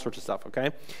idolatry and all sorts of stuff,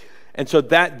 okay? And so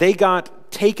that they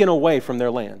got taken away from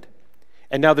their land.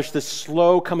 And now there's this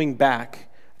slow coming back.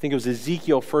 I think it was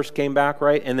Ezekiel first came back,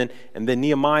 right? And then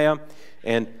Nehemiah.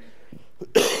 And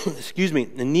excuse me,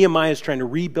 and Nehemiah is trying to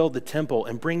rebuild the temple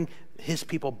and bring his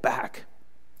people back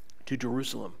to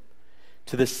Jerusalem,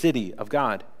 to the city of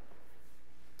God.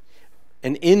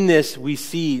 And in this, we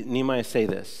see Nehemiah say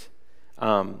this.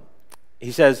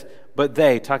 He says, but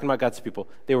they, talking about God's people,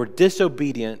 they were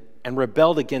disobedient and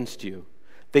rebelled against you.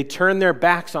 They turned their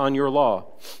backs on your law.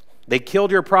 They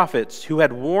killed your prophets who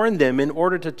had warned them in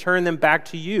order to turn them back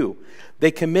to you.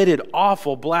 They committed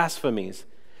awful blasphemies.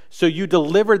 So you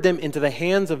delivered them into the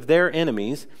hands of their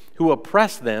enemies who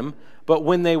oppressed them But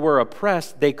when they were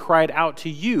oppressed, they cried out to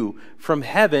you. From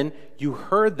heaven you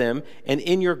heard them, and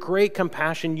in your great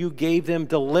compassion you gave them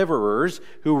deliverers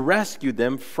who rescued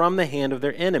them from the hand of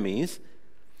their enemies.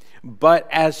 But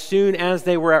as soon as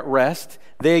they were at rest,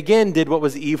 they again did what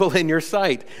was evil in your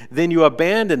sight. Then you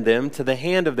abandoned them to the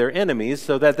hand of their enemies,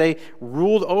 so that they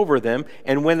ruled over them.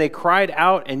 And when they cried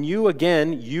out, and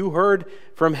you heard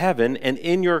from heaven, and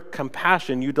in your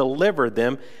compassion you delivered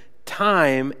them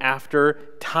time after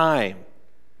time.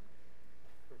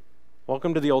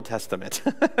 Welcome to the Old Testament.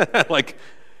 Like,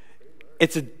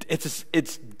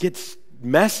 it gets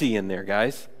messy in there,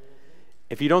 guys.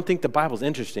 If you don't think the Bible's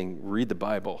interesting, read the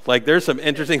Bible. Like, there's some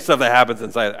interesting stuff that happens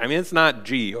inside. I mean, it's not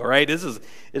G, all right? This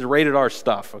is rated R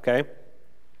stuff, okay?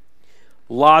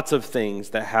 Lots of things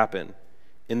that happen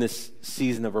in this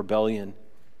season of rebellion.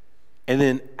 And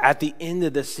then at the end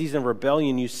of this season of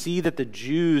rebellion, you see that the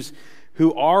Jews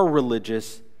who are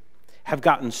religious have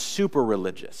gotten super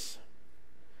religious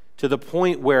to the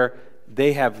point where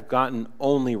they have gotten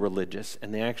only religious,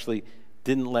 and they actually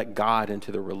didn't let God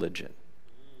into their religion.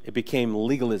 It became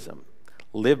legalism.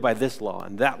 Live by this law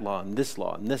and that law and this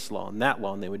law and this law and that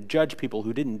law, and they would judge people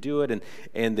who didn't do it,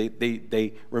 and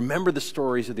they remember the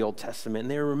stories of the Old Testament,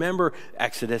 and they remember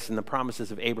Exodus and the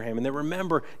promises of Abraham, and they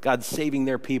remember God saving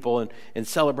their people and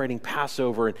celebrating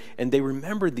Passover, and they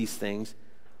remembered these things,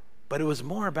 but it was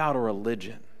more about a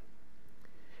religion.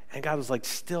 And God was like,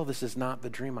 still, this is not the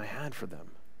dream I had for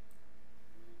them.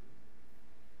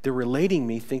 They're relating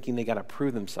me thinking they got to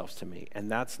prove themselves to me,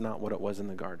 and that's not what it was in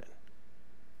the garden.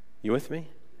 You with me?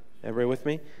 Everybody with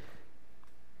me?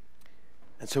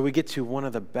 And so we get to one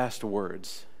of the best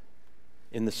words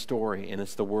in the story, and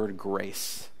it's the word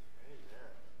grace.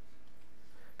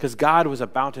 Because God was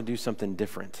about to do something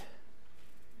different.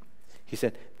 He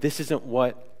said, this isn't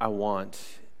what I want.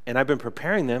 And I've been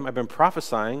preparing them. I've been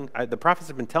prophesying. The prophets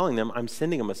have been telling them, I'm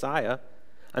sending a Messiah.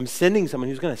 I'm sending someone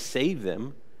who's going to save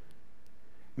them.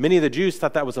 Many of the Jews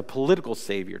thought that was a political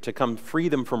savior to come free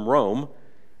them from Rome,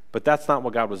 but that's not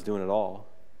what God was doing at all.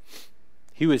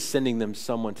 He was sending them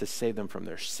someone to save them from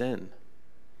their sin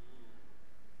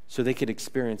so they could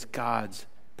experience God's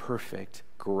perfect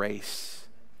grace.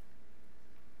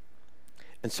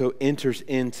 And so enters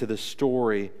into the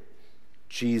story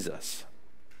Jesus.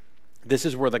 This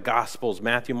is where the Gospels,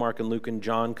 Matthew, Mark, and Luke, and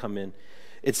John come in.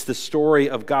 It's the story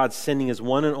of God sending his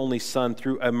one and only Son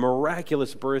through a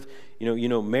miraculous birth. You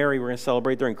know, Mary, we're going to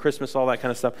celebrate during Christmas, all that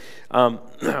kind of stuff. A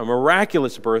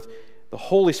miraculous birth, the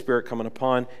Holy Spirit coming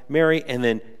upon Mary, and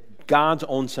then God's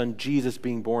own Son, Jesus,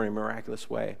 being born in a miraculous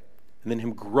way. And then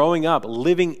him growing up,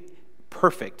 living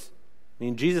perfect. I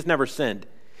mean, Jesus never sinned.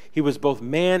 He was both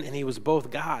man and he was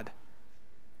both God.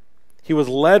 He was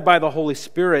led by the Holy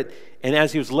Spirit, and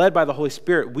as he was led by the Holy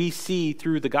Spirit, we see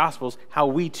through the Gospels how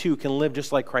we too can live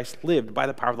just like Christ lived by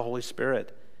the power of the Holy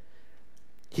Spirit.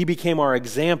 He became our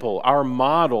example, our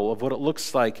model of what it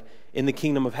looks like in the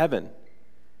kingdom of heaven,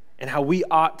 and how we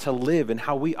ought to live, and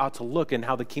how we ought to look, and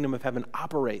how the kingdom of heaven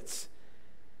operates.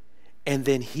 And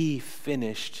then he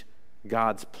finished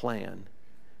God's plan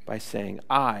by saying,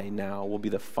 I now will be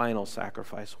the final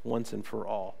sacrifice once and for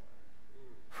all,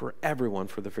 for everyone,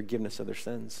 for the forgiveness of their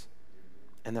sins.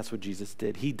 And that's what Jesus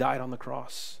did. He died on the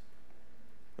cross.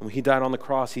 And when he died on the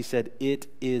cross, he said, it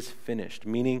is finished,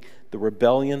 meaning the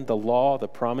rebellion, the law, the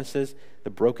promises, the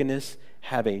brokenness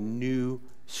have a new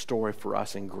story for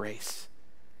us in grace.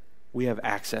 We have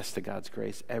access to God's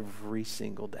grace every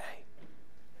single day.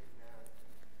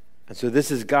 And so this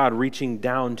is God reaching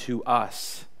down to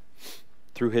us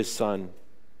through his Son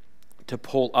to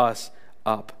pull us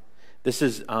up. This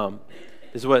is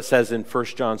what it says in 1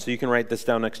 John. So you can write this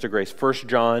down next to grace. 1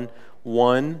 John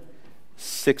 1,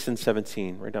 6 and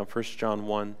 17. Write down 1 John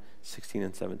 1, 16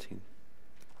 and 17.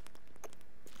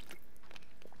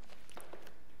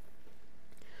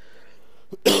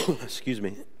 Excuse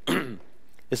me.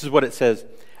 This is what it says.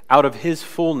 Out of his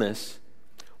fullness,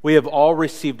 we have all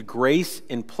received grace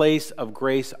in place of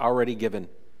grace already given.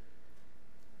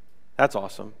 That's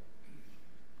awesome.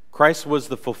 Christ was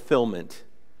the fulfillment.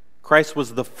 Christ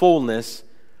was the fullness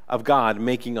of God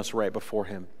making us right before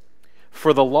him.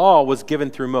 For the law was given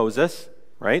through Moses,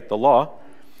 right? The law.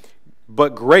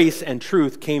 But grace and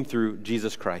truth came through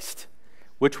Jesus Christ.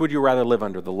 Which would you rather live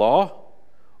under, the law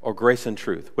or grace and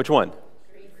truth? Which one?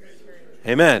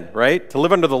 Amen, right? To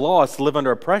live under the law is to live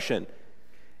under oppression.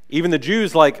 Even the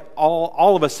Jews, like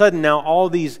all of a sudden now, all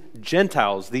these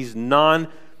Gentiles, these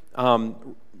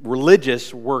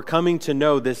non-religious were coming to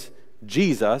know this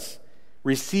Jesus,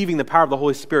 receiving the power of the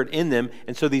Holy Spirit in them.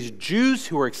 And so these Jews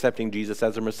who were accepting Jesus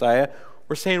as their Messiah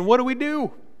were saying, what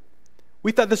do?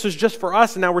 We thought this was just for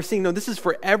us, and now we're seeing, no, this is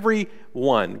for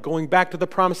everyone. Going back to the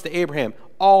promise to Abraham,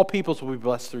 all peoples will be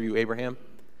blessed through you, Abraham.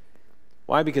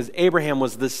 Why? Because Abraham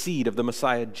was the seed of the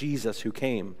Messiah, Jesus, who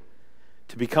came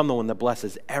to become the one that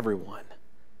blesses everyone.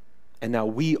 And now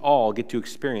we all get to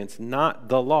experience not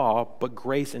the law, but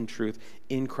grace and truth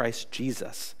in Christ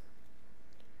Jesus.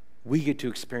 We get to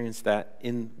experience that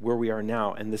in where we are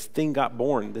now. And this thing got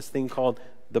born, this thing called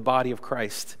the body of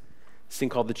Christ, this thing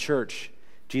called the church.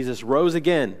 Jesus rose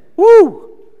again.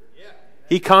 Woo!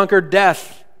 He conquered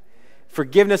death.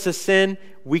 Forgiveness of sin.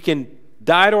 We can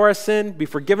die to our sin, be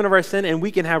forgiven of our sin, and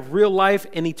we can have real life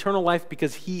and eternal life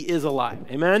because he is alive.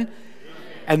 Amen?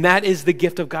 And that is the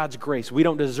gift of God's grace. We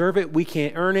don't deserve it. We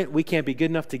can't earn it. We can't be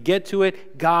good enough to get to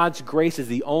it. God's grace is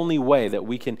the only way that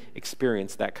we can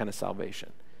experience that kind of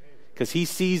salvation. Because he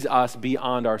sees us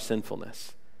beyond our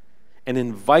sinfulness and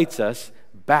invites us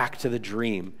back to the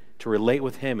dream to relate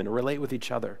with him and relate with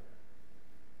each other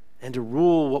and to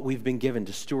rule what we've been given,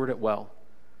 to steward it well.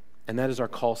 And that is our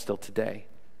call still today.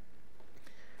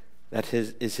 That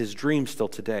is his dream still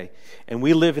today. And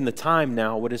we live in the time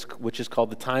now which is called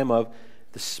the time of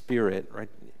the Spirit. Right?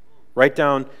 Write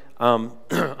down,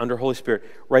 under Holy Spirit,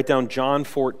 write down John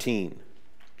 14.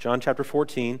 John chapter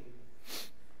 14,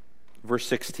 verse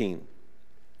 16.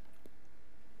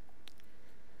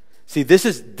 See, this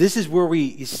is where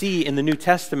we see in the New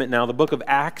Testament now, the book of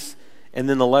Acts, and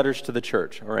then the letters to the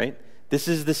church, all right? This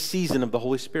is the season of the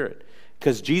Holy Spirit.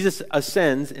 Because Jesus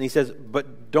ascends, and he says,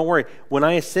 but don't worry, when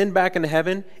I ascend back into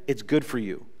heaven, it's good for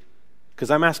you.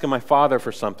 Because I'm asking my Father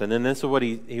for something. And this is what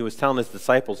he was telling his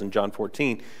disciples in John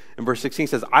 14. In verse 16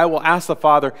 says, I will ask the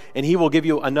Father, and he will give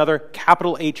you another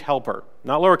capital H helper.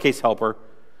 Not lowercase helper.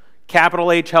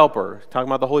 Capital H helper. Talking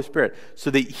about the Holy Spirit. So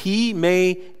that he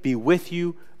may be with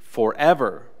you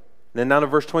forever. And then down to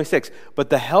verse 26. But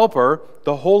the helper,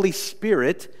 the Holy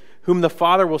Spirit, whom the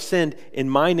Father will send in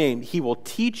my name, he will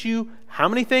teach you how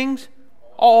many things?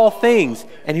 All things.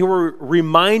 And he will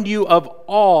remind you of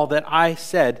all that I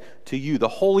said to you. The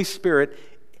Holy Spirit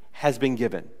has been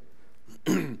given.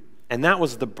 And that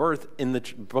was the birth in the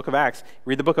book of Acts.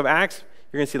 Read the book of Acts,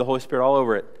 you're going to see the Holy Spirit all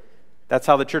over it. That's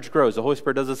how the church grows. The Holy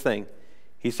Spirit does this thing.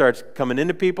 He starts coming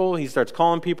into people. He starts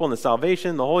calling people into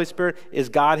salvation. The Holy Spirit is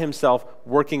God himself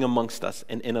working amongst us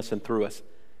and in us and through us.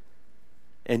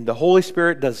 And the Holy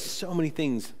Spirit does so many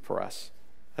things for us.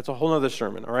 That's a whole other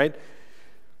sermon, all right?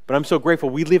 But I'm so grateful.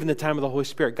 We live in the time of the Holy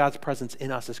Spirit, God's presence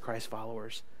in us as Christ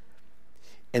followers.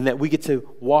 And that we get to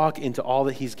walk into all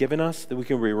that he's given us, that we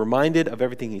can be reminded of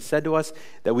everything he said to us,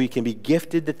 that we can be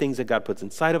gifted the things that God puts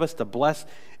inside of us to bless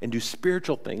and do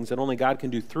spiritual things that only God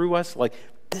can do through us. Like,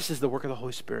 this is the work of the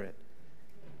Holy Spirit.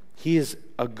 He is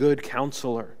a good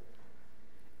counselor.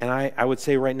 And I would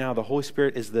say right now, the Holy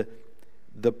Spirit is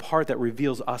the part that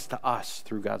reveals us to us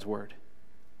through God's word.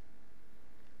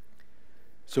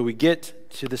 So we get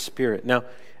to the Spirit.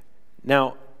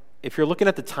 Now, if you're looking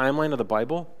at the timeline of the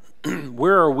Bible,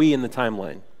 where are we in the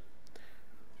timeline?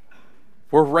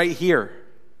 We're right here.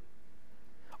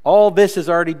 All this is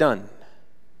already done.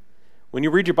 When you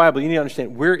read your Bible, you need to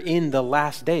understand we're in the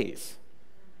last days.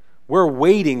 We're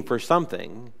waiting for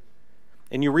something.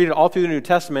 And you read it all through the New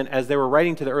Testament as they were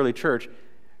writing to the early church.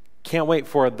 Can't wait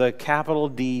for the capital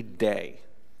D day.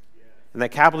 And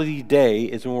that capital D day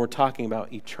is when we're talking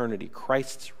about eternity,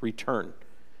 Christ's return.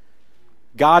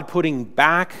 God putting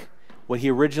back what he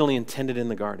originally intended in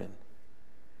the garden.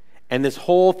 And this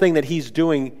whole thing that he's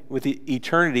doing with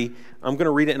eternity, I'm going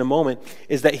to read it in a moment,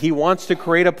 is that he wants to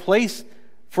create a place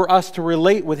for us to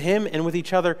relate with him and with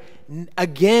each other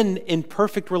again in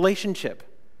perfect relationship.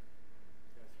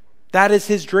 That is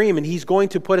his dream, and he's going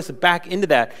to put us back into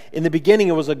that. In the beginning,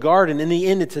 it was a garden. In the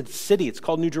end, it's a city. It's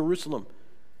called New Jerusalem.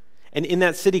 And in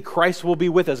that city, Christ will be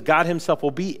with us. God himself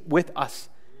will be with us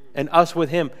and us with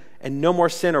him. And no more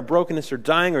sin or brokenness or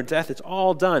dying or death. It's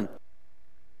all done.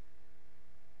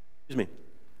 Excuse me.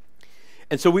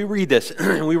 And so we read this.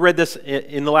 We read this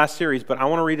in the last series, but I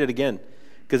want to read it again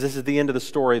because this is the end of the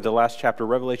story, the last chapter,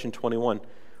 Revelation 21,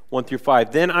 1 through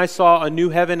 5. Then I saw a new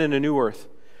heaven and a new earth.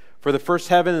 For the first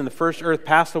heaven and the first earth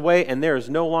passed away, and there is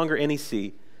no longer any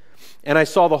sea. And I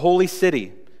saw the holy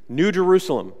city, New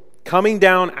Jerusalem, coming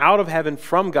down out of heaven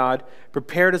from God,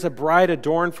 prepared as a bride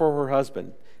adorned for her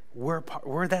husband.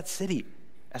 We're that city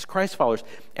as Christ followers.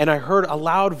 And I heard a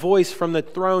loud voice from the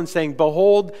throne saying,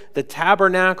 behold, the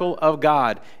tabernacle of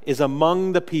God is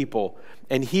among the people,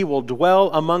 and he will dwell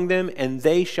among them, and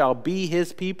they shall be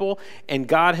his people, and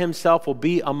God himself will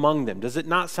be among them. Does it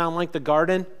not sound like the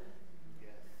garden?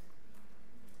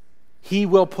 He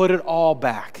will put it all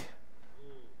back.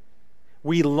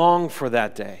 We long for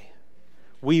that day.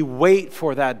 We wait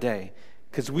for that day.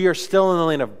 Because we are still in the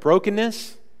land of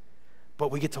brokenness,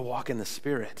 but we get to walk in the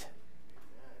Spirit.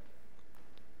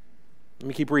 Let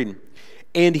me keep reading.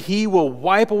 And he will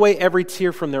wipe away every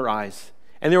tear from their eyes.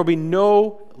 And there will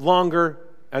no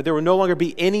longer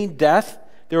be any death.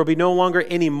 There will be no longer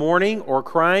any mourning or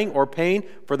crying or pain,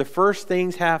 for the first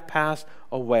things have passed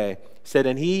away. Said,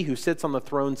 and he who sits on the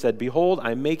throne said, behold,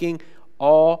 I am making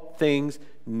all things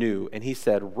new. And he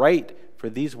said, write, for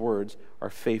these words are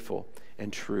faithful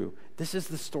and true. This is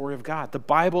the story of God. The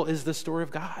Bible is the story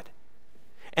of God.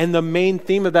 And the main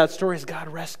theme of that story is God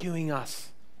rescuing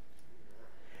us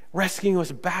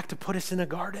back to put us in a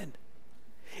garden.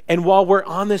 And while we're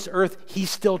on this earth, he's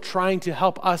still trying to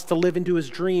help us to live into his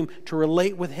dream, to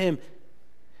relate with him,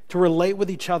 to relate with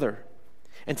each other,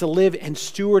 and to live and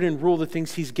steward and rule the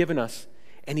things he's given us.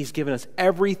 And he's given us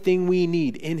everything we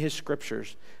need in his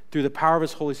scriptures through the power of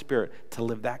his Holy Spirit to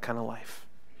live that kind of life.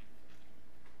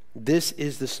 This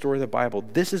is the story of the Bible.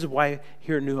 This is why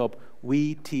here at New Hope,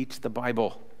 we teach the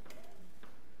Bible.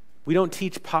 We don't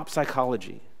teach pop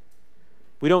psychology.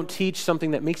 We don't teach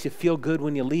something that makes you feel good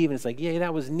when you leave and it's like, yeah,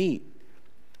 that was neat.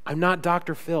 I'm not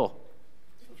Dr. Phil.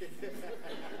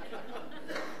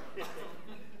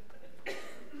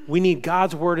 We need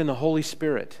God's word and the Holy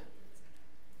Spirit.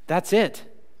 That's it.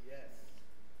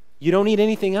 You don't need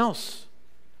anything else.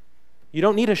 You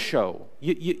don't need a show.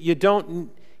 You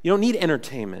don't need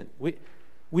entertainment.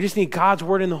 We just need God's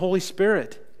word and the Holy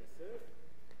Spirit.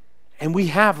 And we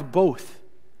have both.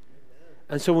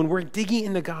 And so when we're digging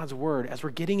into God's word, as we're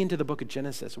getting into the book of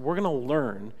Genesis, we're going to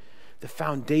learn the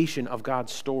foundation of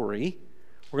God's story.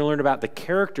 We're going to learn about the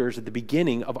characters at the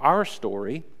beginning of our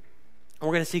story. And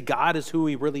we're going to see God as who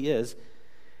he really is.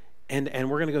 And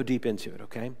we're going to go deep into it,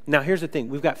 okay? Now, here's the thing.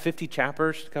 We've got 50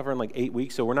 chapters to cover in like 8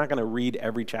 weeks, so we're not going to read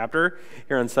every chapter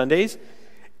here on Sundays.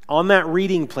 On that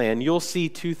reading plan, you'll see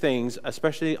two things,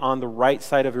 especially on the right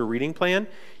side of your reading plan.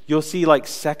 You'll see like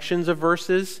sections of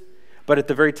verses, but at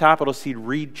the very top, it'll see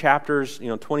read chapters,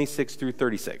 26 through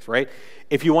 36, right?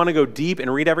 If you want to go deep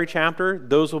and read every chapter,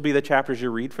 those will be the chapters you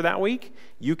read for that week.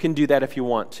 You can do that if you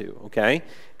want to, okay?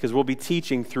 Because we'll be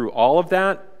teaching through all of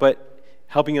that, but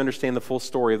helping you understand the full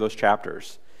story of those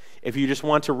chapters. If you just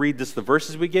want to read just the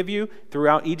verses we give you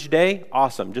throughout each day,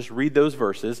 awesome. Just read those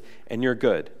verses and you're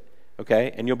good,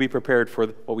 okay? And you'll be prepared for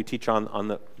what we teach on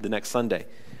the next Sunday.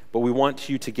 But we want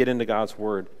you to get into God's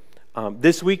word.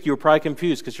 This week you were probably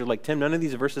confused because you're like, Tim, none of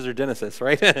these verses are Genesis,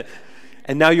 right?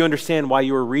 And now you understand why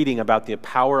you were reading about the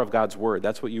power of God's word.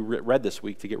 That's what you read this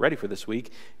week to get ready for this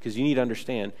week, because you need to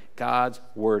understand God's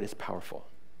word is powerful.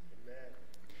 Amen.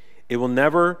 It will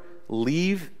never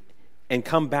leave and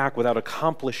come back without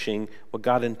accomplishing what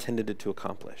God intended it to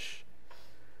accomplish.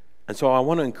 And so I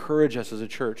want to encourage us as a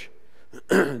church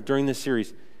during this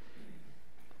series,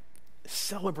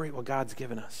 celebrate what God's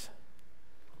given us.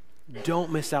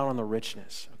 Don't miss out on the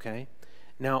richness, okay?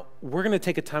 Now, we're going to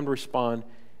take a time to respond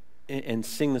and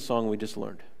sing the song we just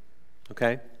learned,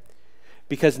 okay?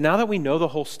 Because now that we know the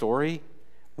whole story,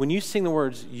 when you sing the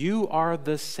words, you are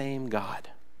the same God.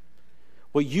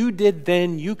 What you did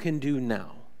then, you can do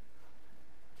now.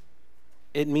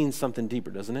 It means something deeper,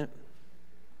 doesn't it?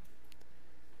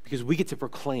 Because we get to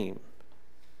proclaim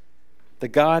the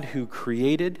God who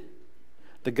created,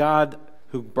 the God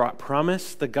who brought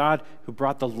promise, the God who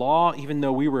brought the law, even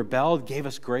though we rebelled, gave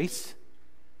us grace,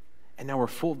 and now we're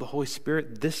full of the Holy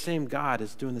Spirit. This same God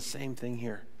is doing the same thing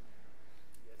here.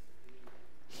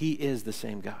 He is the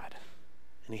same God,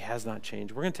 and he has not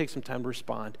changed. We're going to take some time to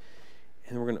respond,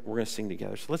 and we're going to sing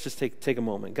together. So let's just take a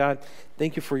moment. God,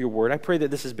 thank you for your word. I pray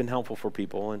that this has been helpful for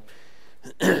people,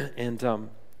 and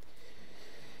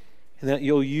that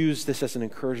you'll use this as an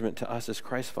encouragement to us as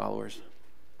Christ followers,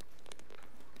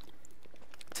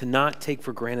 to not take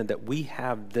for granted that we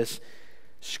have this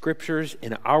scriptures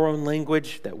in our own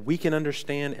language that we can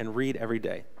understand and read every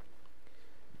day.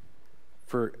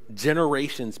 For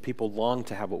generations, people long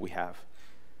to have what we have.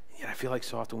 Yet I feel like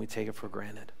so often we take it for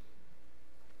granted.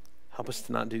 Help us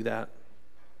to not do that.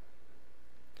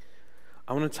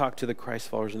 I want to talk to the Christ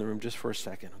followers in the room just for a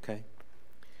second, okay?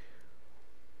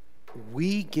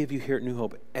 We give you here at New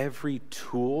Hope every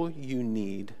tool you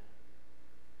need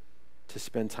to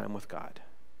spend time with God.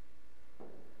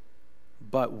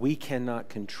 But we cannot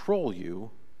control you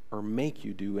or make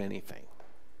you do anything.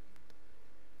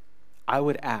 I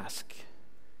would ask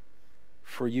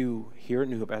for you here at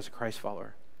New Hope as a Christ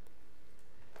follower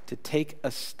to take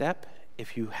a step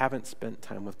if you haven't spent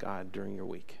time with God during your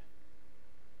week.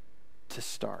 To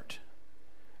start.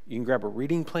 You can grab a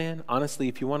reading plan. Honestly,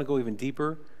 if you want to go even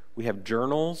deeper, we have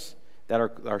journals that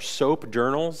are soap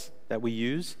journals that we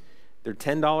use They're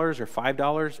 $10 or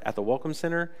 $5 at the Welcome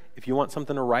Center. If you want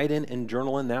something to write in and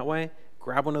journal in that way,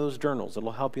 grab one of those journals.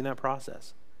 It'll help you in that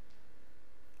process.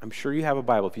 I'm sure you have a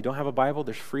Bible. If you don't have a Bible,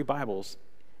 there's free Bibles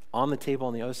on the table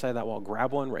on the other side of that wall.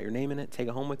 Grab one, write your name in it, take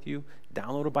it home with you,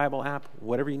 download a Bible app,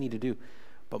 whatever you need to do.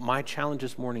 But my challenge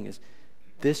this morning is,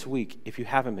 this week, if you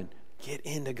haven't been, get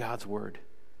into God's Word.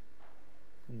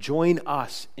 Join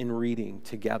us in reading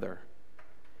together.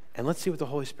 And let's see what the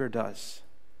Holy Spirit does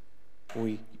when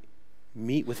we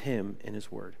meet with Him in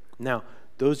His Word. Now,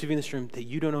 those of you in this room that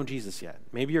you don't know Jesus yet,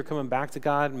 maybe you're coming back to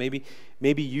God, maybe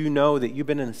you know that you've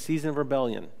been in a season of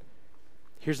rebellion.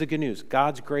 Here's the good news.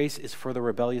 God's grace is for the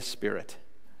rebellious spirit.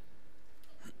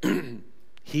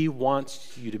 He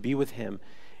wants you to be with Him,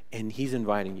 and He's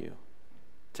inviting you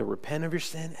to repent of your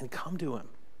sin and come to Him.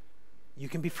 You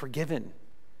can be forgiven.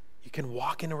 You can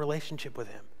walk in a relationship with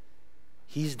Him.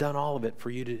 He's done all of it for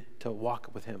you to walk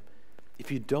with Him.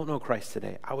 If you don't know Christ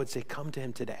today, I would say come to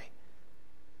Him today.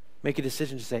 Make a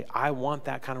decision to say, I want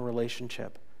that kind of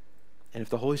relationship. And if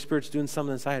the Holy Spirit's doing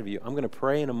something inside of you, I'm going to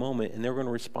pray in a moment, and they're going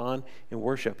to respond in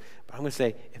worship. But I'm going to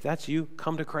say, if that's you,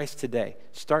 come to Christ today.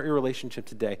 Start your relationship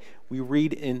today. We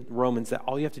read in Romans that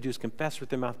all you have to do is confess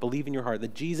with your mouth, believe in your heart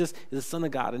that Jesus is the Son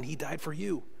of God, and He died for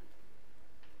you.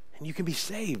 And you can be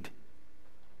saved.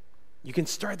 You can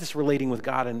start this relating with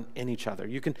God and each other.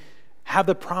 You can have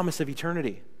the promise of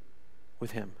eternity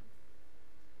with Him.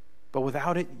 But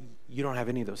without it, you don't have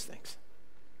any of those things.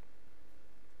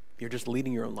 You're just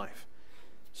leading your own life.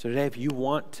 So today, if you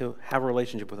want to have a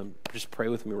relationship with Him, just pray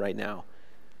with me right now.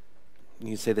 You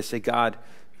can say this, say, God,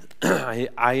 I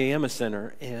am a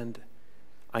sinner, and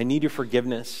I need your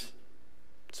forgiveness.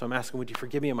 So I'm asking, would you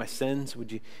forgive me of my sins?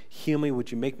 Would you heal me?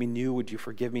 Would you make me new? Would you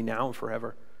forgive me now and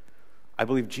forever? I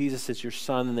believe Jesus is your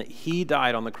Son and that He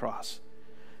died on the cross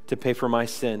to pay for my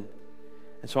sin.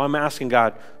 And so I'm asking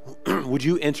God, would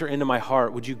you enter into my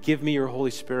heart? Would you give me your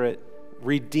Holy Spirit?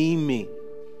 Redeem me.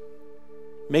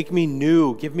 Make me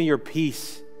new. Give me your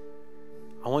peace.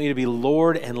 I want you to be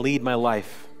Lord and lead my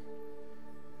life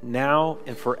now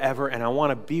and forever. And I want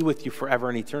to be with you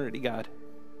forever in eternity, God.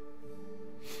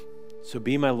 So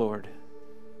be my Lord.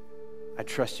 I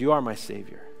trust you are my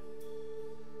Savior.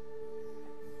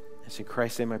 It's in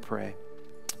Christ's name I pray.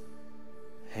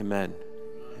 Amen.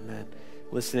 Amen.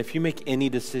 Listen, if you make any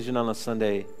decision on a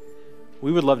Sunday,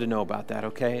 we would love to know about that,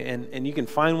 okay? And you can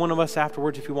find one of us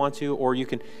afterwards if you want to, or you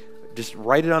can just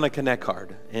write it on a Connect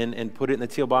card and put it in the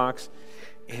teal box,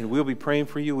 and we'll be praying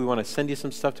for you. We want to send you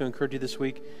some stuff to encourage you this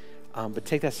week. But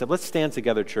take that step. Let's stand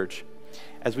together, church,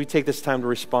 as we take this time to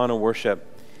respond and worship.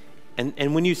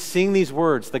 And when you sing these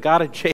words, the God of Jacob,